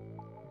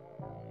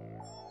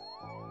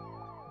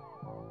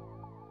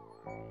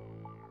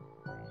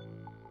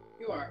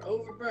 You are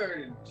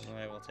overburdened.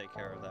 I will take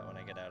care of that when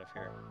I get out of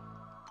here.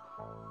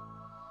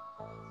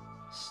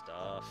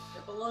 Stuff.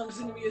 It belongs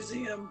in a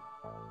museum.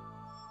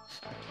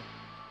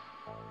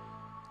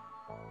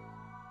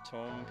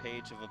 Tome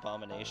page of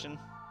abomination.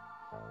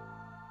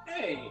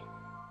 Hey!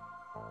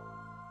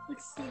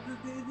 It's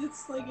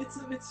like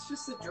it's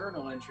just a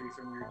journal entry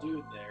from your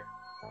dude there.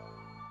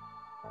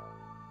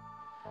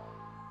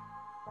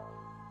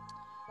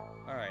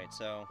 Alright,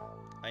 so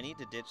I need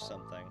to ditch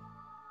something.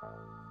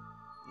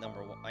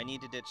 Number one, I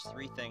need to ditch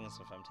 3 things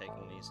if I'm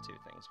taking these 2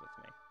 things with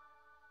me.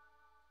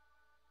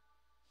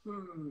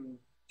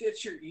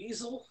 Ditch your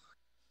easel.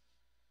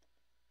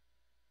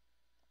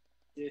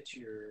 Ditch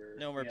your...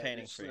 No more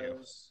painting for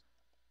those.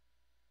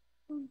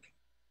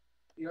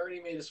 You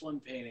already made us 1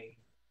 painting.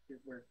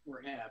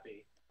 We're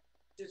happy.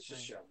 Ditch the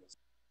shovels.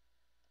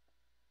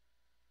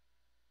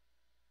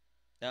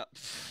 No.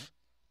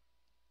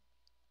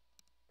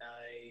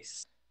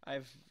 Nice.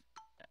 I've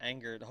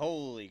angered.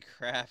 Holy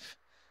crap.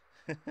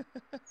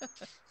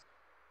 It's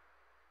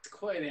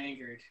quite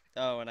angered.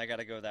 Oh, and I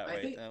gotta go that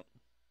way. Oh,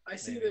 I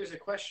see maybe. there's a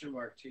question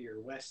mark to your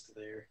west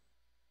there.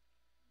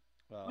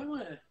 Well, I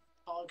want to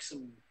hog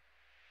some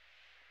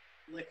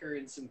liquor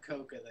and some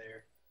coca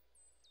there.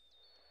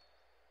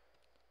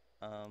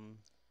 I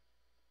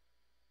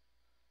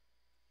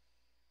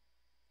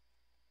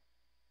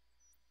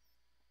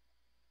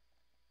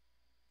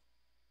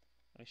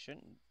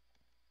shouldn't...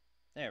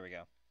 There we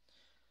go.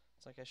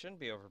 It's like I shouldn't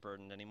be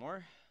overburdened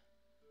anymore.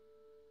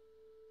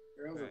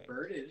 You're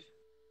overburdened.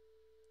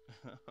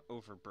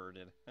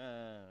 Overburdened.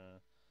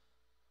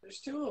 There's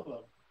 2 of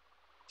them.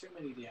 Too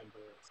many damn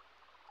birds.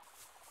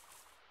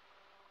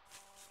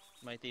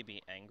 Might they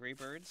be angry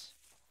birds?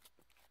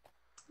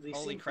 They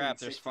Holy seem crap,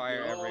 pretty there's sick to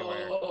fire go.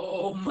 everywhere.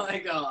 Oh my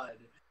god.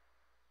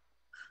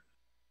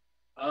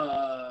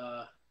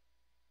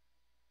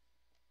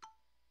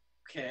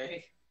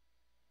 Okay.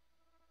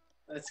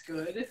 That's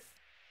good.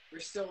 We're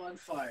still on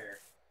fire.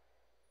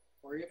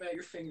 Worry about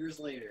your fingers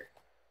later.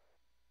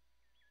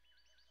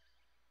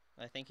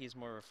 I think he's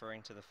more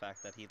referring to the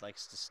fact that he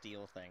likes to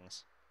steal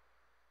things.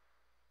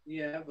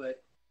 Yeah,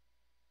 but...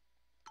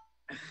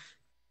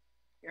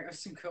 Here, have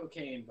some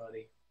cocaine,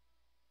 buddy.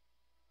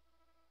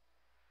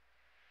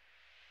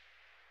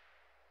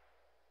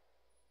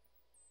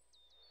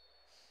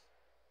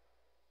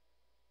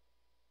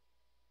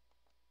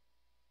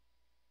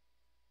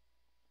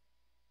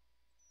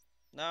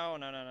 No.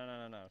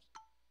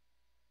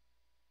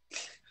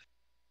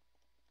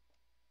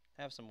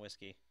 Have some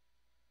whiskey.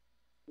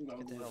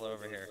 Get the hell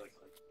over here.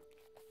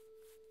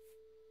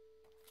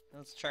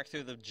 Let's trek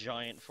through the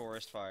giant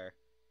forest fire.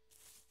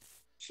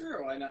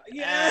 Sure, why not?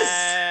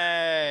 Yes!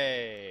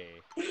 Hey!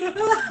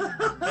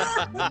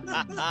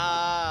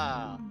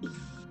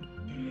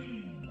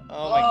 Oh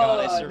my god,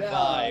 I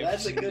survived. No,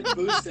 that's a good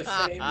boost of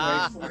fame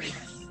right for you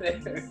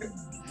there.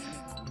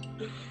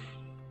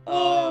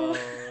 Oh,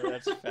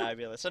 that's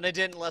fabulous. And I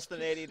did in less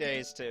than 80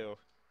 days, too.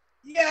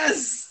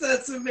 Yes!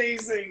 That's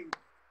amazing!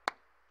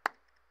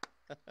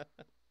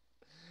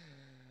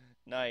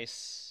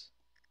 Nice.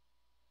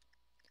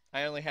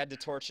 I only had to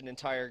torch an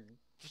entire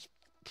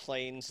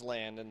plains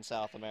land in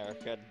South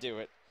America to do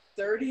it.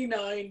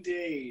 39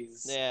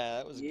 days. Yeah,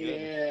 that was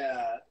good.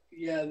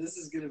 Yeah, this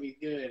is gonna be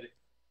good.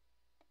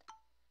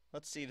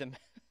 Let's see them.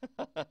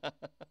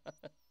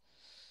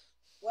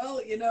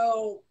 Well, you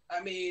know,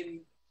 I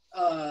mean,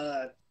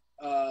 yeah.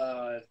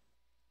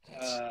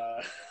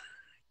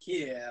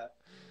 At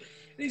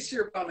least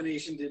your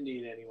abomination didn't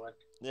eat anyone.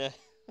 Yeah.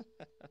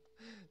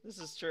 This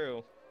is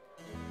true.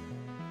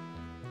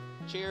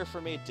 Cheer for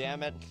me,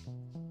 damn it.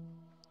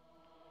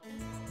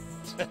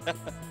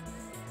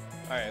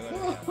 Alright, what do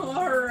we got?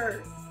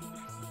 Horror!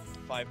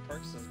 5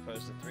 perks as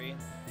opposed to 3.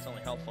 It's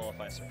only helpful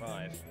if I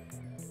survive.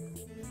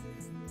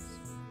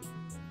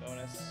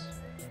 Bonus.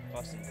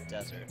 Boston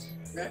Desert.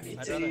 Reputation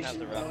I'd rather have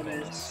the rough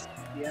bonus.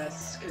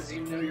 Yes, because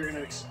you know you're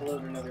gonna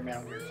explode another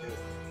mountain or 2.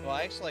 Well,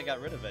 I actually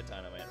got rid of that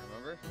dynamite,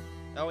 remember?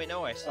 Oh wait,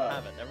 no, I still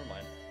have it. Never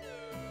mind.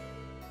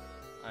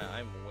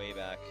 I'm way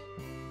back.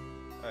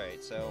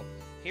 Alright, so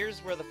here's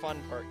where the fun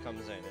part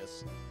comes in,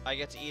 is I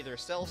get to either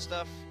sell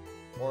stuff,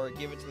 or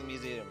give it to the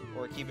museum,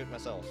 or keep it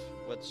myself,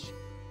 which,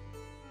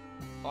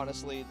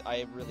 honestly,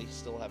 I really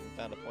still haven't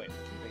found a point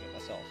for keeping it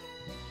myself.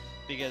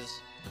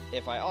 Because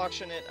if I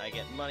auction it, I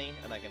get money,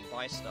 and I can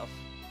buy stuff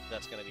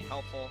that's going to be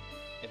helpful.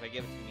 If I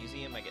give it to the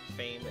museum, I get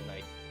fame, and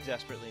I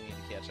desperately need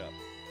to catch up.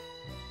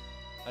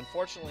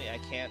 Unfortunately, I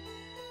can't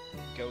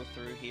go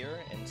through here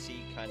and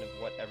see kind of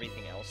what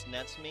everything else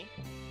nets me.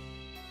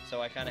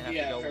 So I kind of have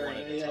to go one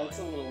at a time. Yeah, it's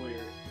a little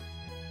weird.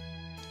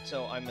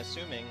 So I'm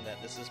assuming that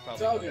this is probably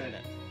It's all what the good.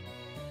 net.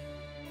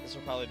 This this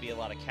will probably be a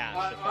lot of cash.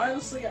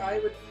 Honestly,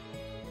 I'm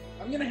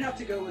gonna have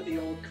to go with the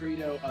old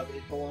credo of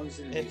it belongs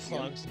in a museum. It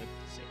belongs in a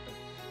museum.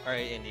 All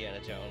right, Indiana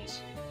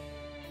Jones.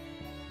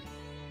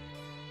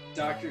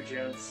 Dr.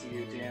 Jones,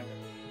 you damn.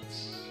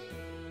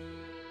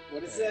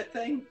 What is that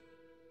thing?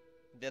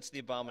 That's the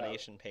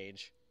Abomination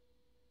page.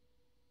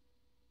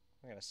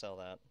 I'm gonna sell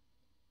that.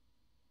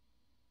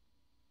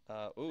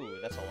 Ooh,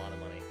 that's a lot of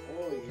money.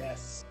 Oh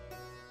yes.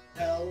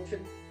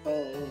 Elfin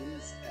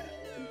bones,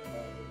 elfin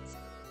bones.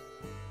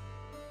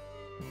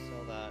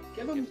 Sell that.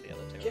 Give him the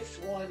other two.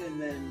 gift one,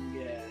 and then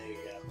yeah, there you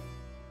go.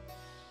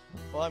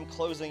 Well, I'm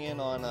closing in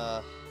on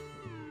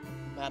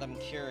Madame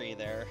Curie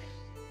there.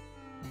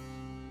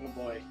 Oh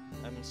boy.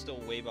 I'm still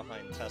way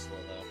behind Tesla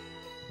though.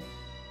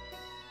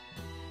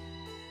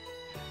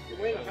 You're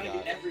way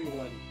behind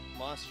everyone.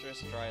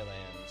 Monstrous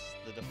Drylands,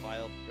 the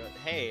defiled.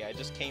 Hey, I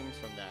just came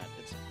from that.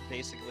 It's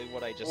basically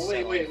what I just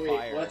set on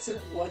fire.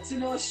 What's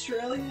in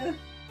Australia?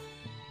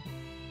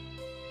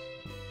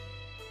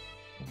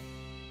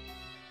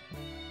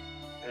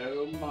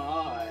 Oh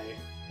my!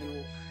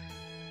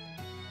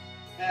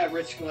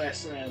 Rich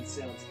Glassland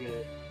sounds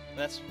good.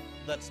 That's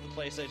the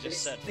place I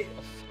just set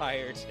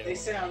fire to. They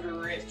sound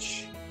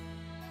rich.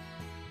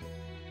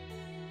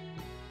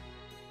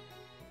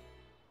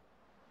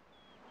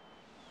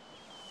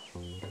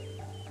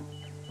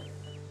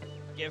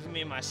 Give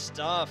me my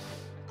stuff.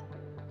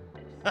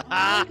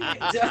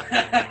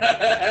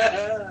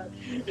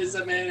 Is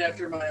a man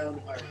after my own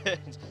heart.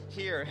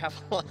 Here, have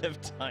a lot of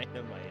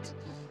dynamite.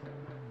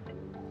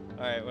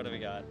 Alright, what do we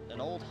got?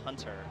 An old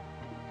hunter.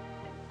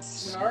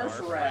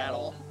 Snarf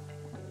Rattle.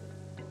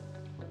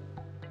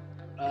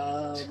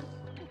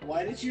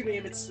 Why did you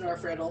name it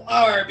Snarf Rattle?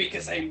 Oh,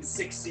 because I'm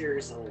 6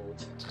 years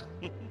old.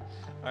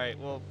 Alright,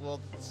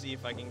 we'll see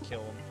if I can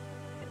kill him.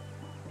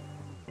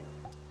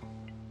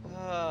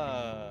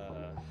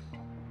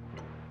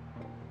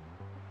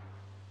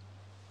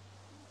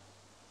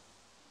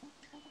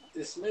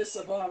 Dismiss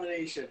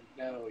Abomination.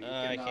 No, you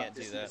cannot I can't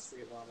do that.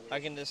 The abomination. I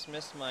can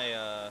dismiss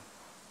my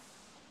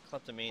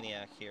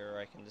kleptomaniac here, or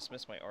I can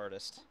dismiss my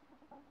artist.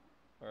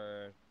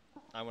 Or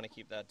I want to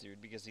keep that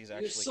dude because he's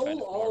actually kind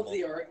of normal.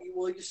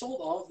 You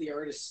sold all of the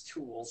artist's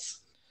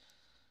tools.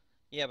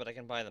 Yeah, but I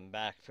can buy them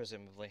back,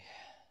 presumably.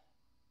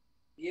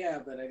 Yeah,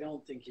 but I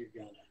don't think you're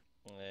gonna.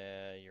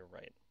 You're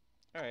right.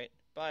 Alright,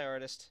 bye,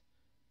 artist.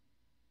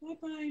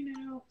 Bye-bye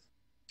now.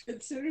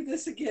 Consider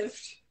this a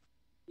gift.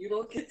 You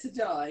don't get to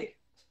die.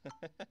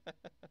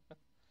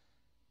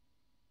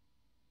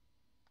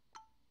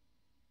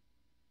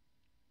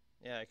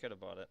 Yeah, I could have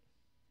bought it.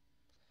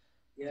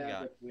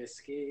 Yeah, but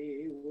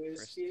whiskey.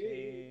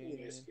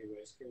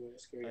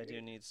 I do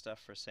need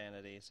stuff for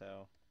sanity,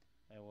 so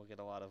I will get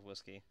a lot of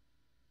whiskey.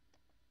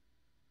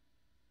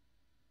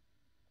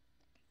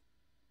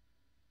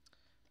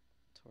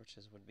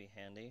 Torches would be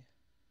handy.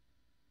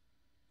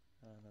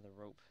 Another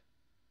rope.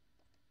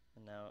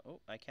 And now,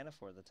 oh, I can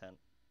afford the tent.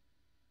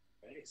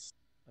 Nice.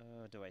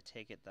 Oh, do I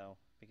take it though?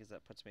 Because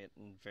that puts me at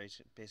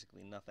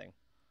basically nothing.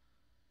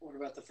 What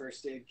about the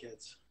first aid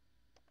kits?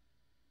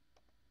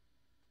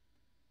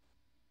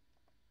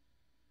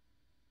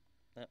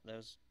 No,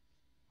 those.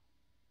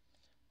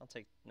 I'll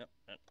take no,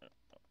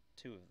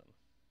 2 of them.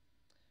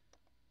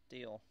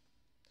 Deal.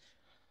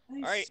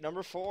 Nice. All right,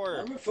 number 4.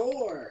 Number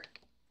 4.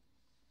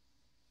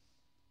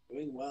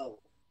 Doing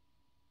well.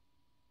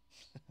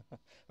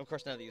 Of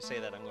course, now that you say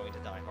that, I'm going to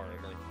die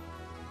horribly.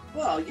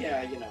 Well,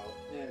 yeah, you know.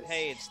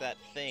 Hey, it's that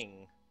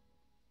thing.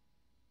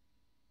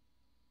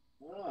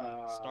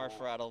 Oh. Snarf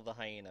Rattle the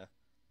hyena.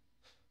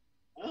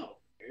 Oh,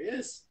 there he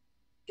is.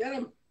 Get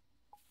him.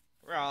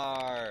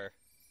 Rawr.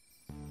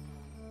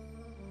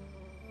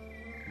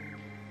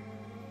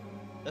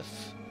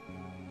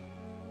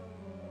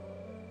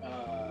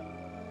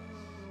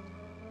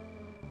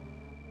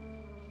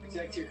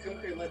 Protect your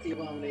cooker and let the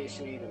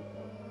abomination eat him.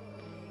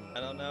 I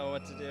don't know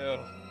what to do.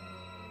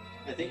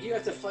 I think you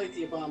have to fight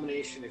the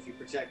abomination if you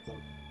protect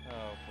them.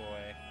 Oh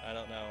boy, I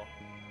don't know.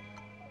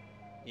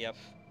 Yep.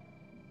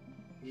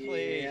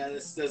 Please. Yeah,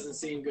 this doesn't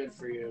seem good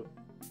for you.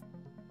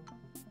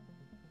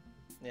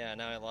 Yeah,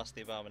 now I lost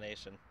the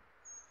abomination.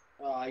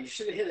 Oh, you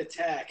should have hit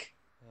attack.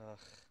 Ugh.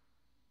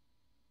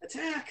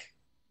 Attack!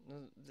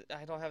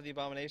 I don't have the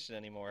abomination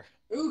anymore.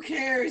 Who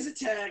cares?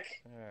 Attack!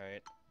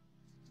 Alright.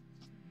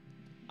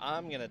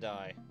 I'm gonna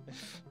die.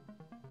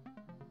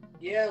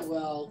 Yeah,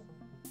 well,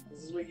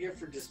 this is what you get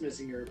for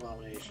dismissing your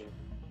abomination.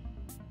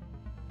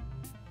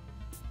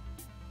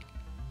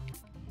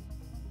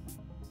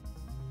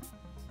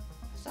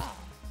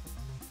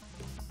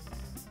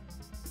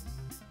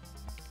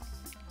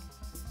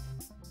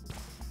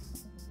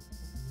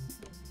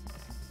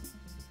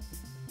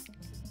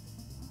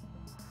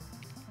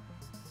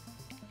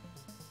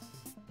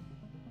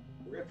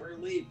 Ripper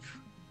leap.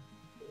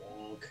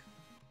 Wonk.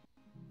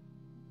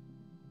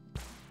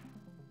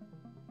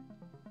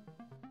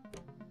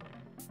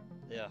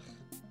 Ugh.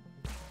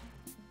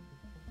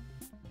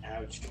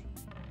 Ouch.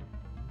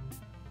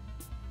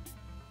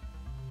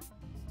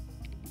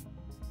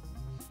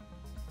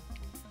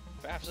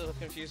 Perhaps it'll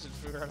confuse it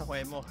if we run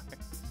away more.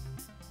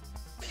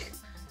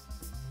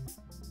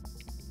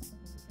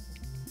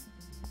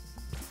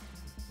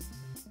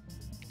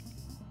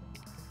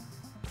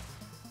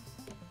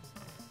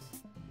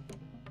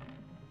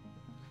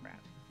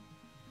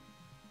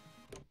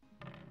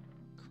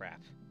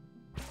 crap.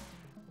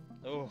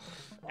 Oh,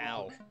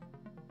 ow.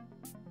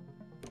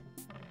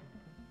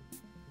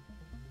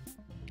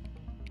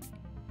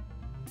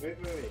 Wait.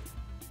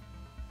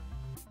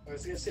 I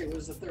was gonna say, what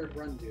does the third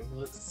run do?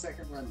 Well, what's the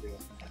second run do?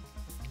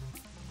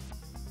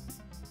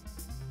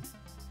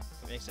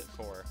 It makes it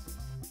 4.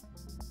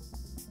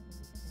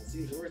 It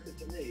seems worth it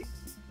to me.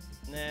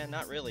 Nah,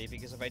 not really,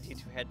 because if I do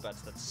 2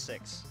 headbutts, that's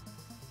 6.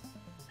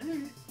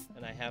 Alright.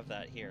 And I have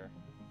that here.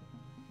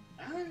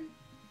 Alright.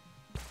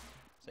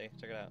 See,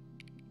 check it out.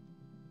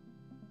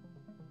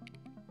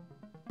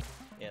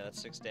 Yeah,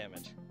 that's 6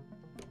 damage.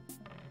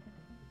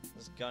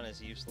 This gun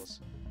is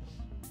useless.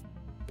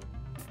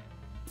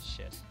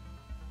 Shit.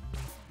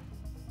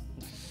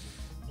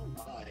 Oh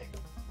my.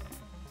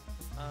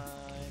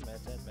 I'm a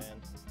dead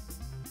man.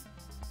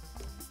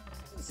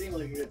 Doesn't seem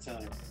like a good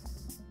time.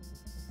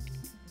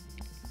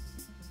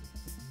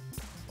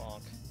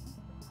 Bonk.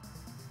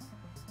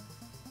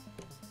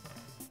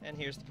 And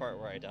here's the part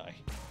where I die.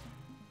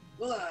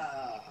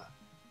 Blah!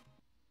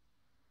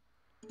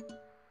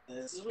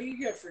 This is what you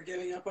get for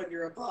giving up on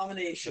your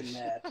abomination,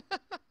 Matt.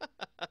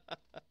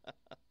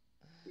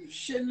 You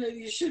shouldn't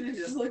have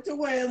just looked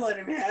away and let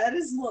him have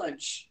his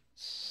lunch.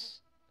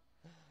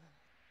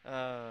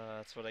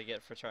 That's what I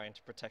get for trying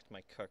to protect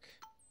my cook.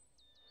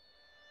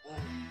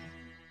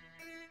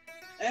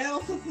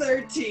 Alpha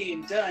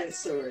 13,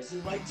 dinosaurs.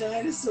 And by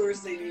dinosaurs,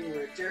 they mean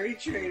we're a dirty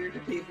traitor to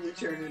people who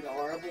turn into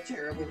horrible,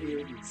 terrible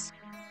mutants.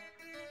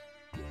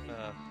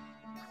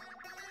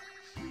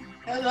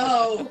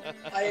 Hello!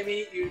 I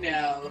meet you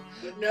now.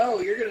 But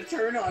no, you're gonna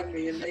turn on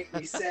me and make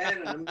me sad,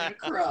 and I'm gonna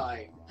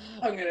cry.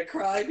 I'm gonna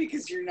cry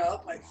because you're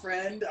not my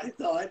friend. I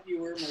thought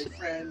you were my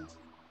friend.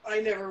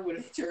 I never would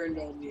have turned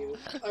on you.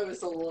 I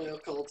was a loyal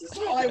cultist.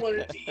 All I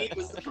wanted to eat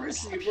was the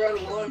person you brought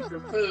along for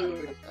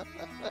food.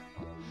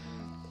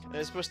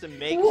 They're supposed to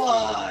make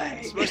Why? food.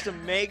 It's supposed to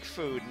make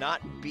food,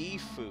 not be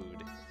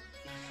food.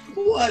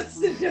 What's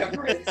the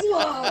difference?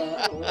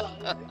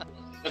 Why?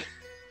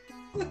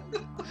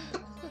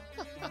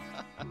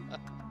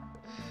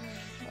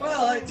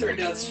 Well, that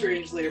turned out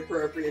strangely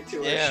appropriate to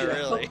our show. Yeah,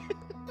 really.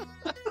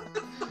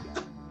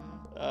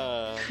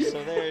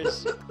 So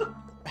there's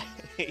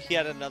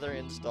yet another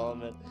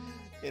installment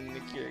in the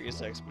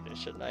Curious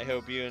Expedition. I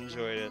hope you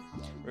enjoyed it.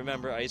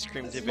 Remember, ice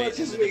cream As debate. much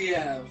as we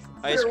have.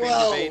 Ice cream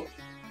Farewell. debate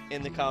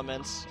in the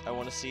comments. I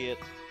want to see it.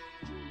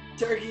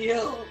 Turkey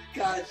Hill.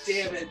 God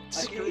damn it. I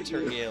Screw hate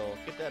Turkey you. Hill.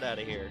 Get that out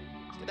of here.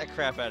 Get that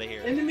crap out of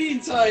here. In the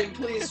meantime,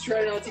 please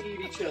try not to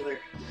eat each other.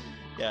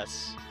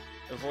 Yes.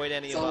 Avoid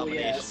any That's all we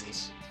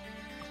abominations.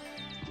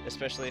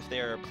 Especially if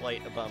they are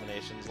polite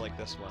abominations like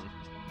this one.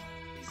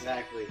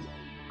 Exactly.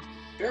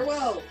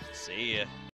 Farewell. See ya.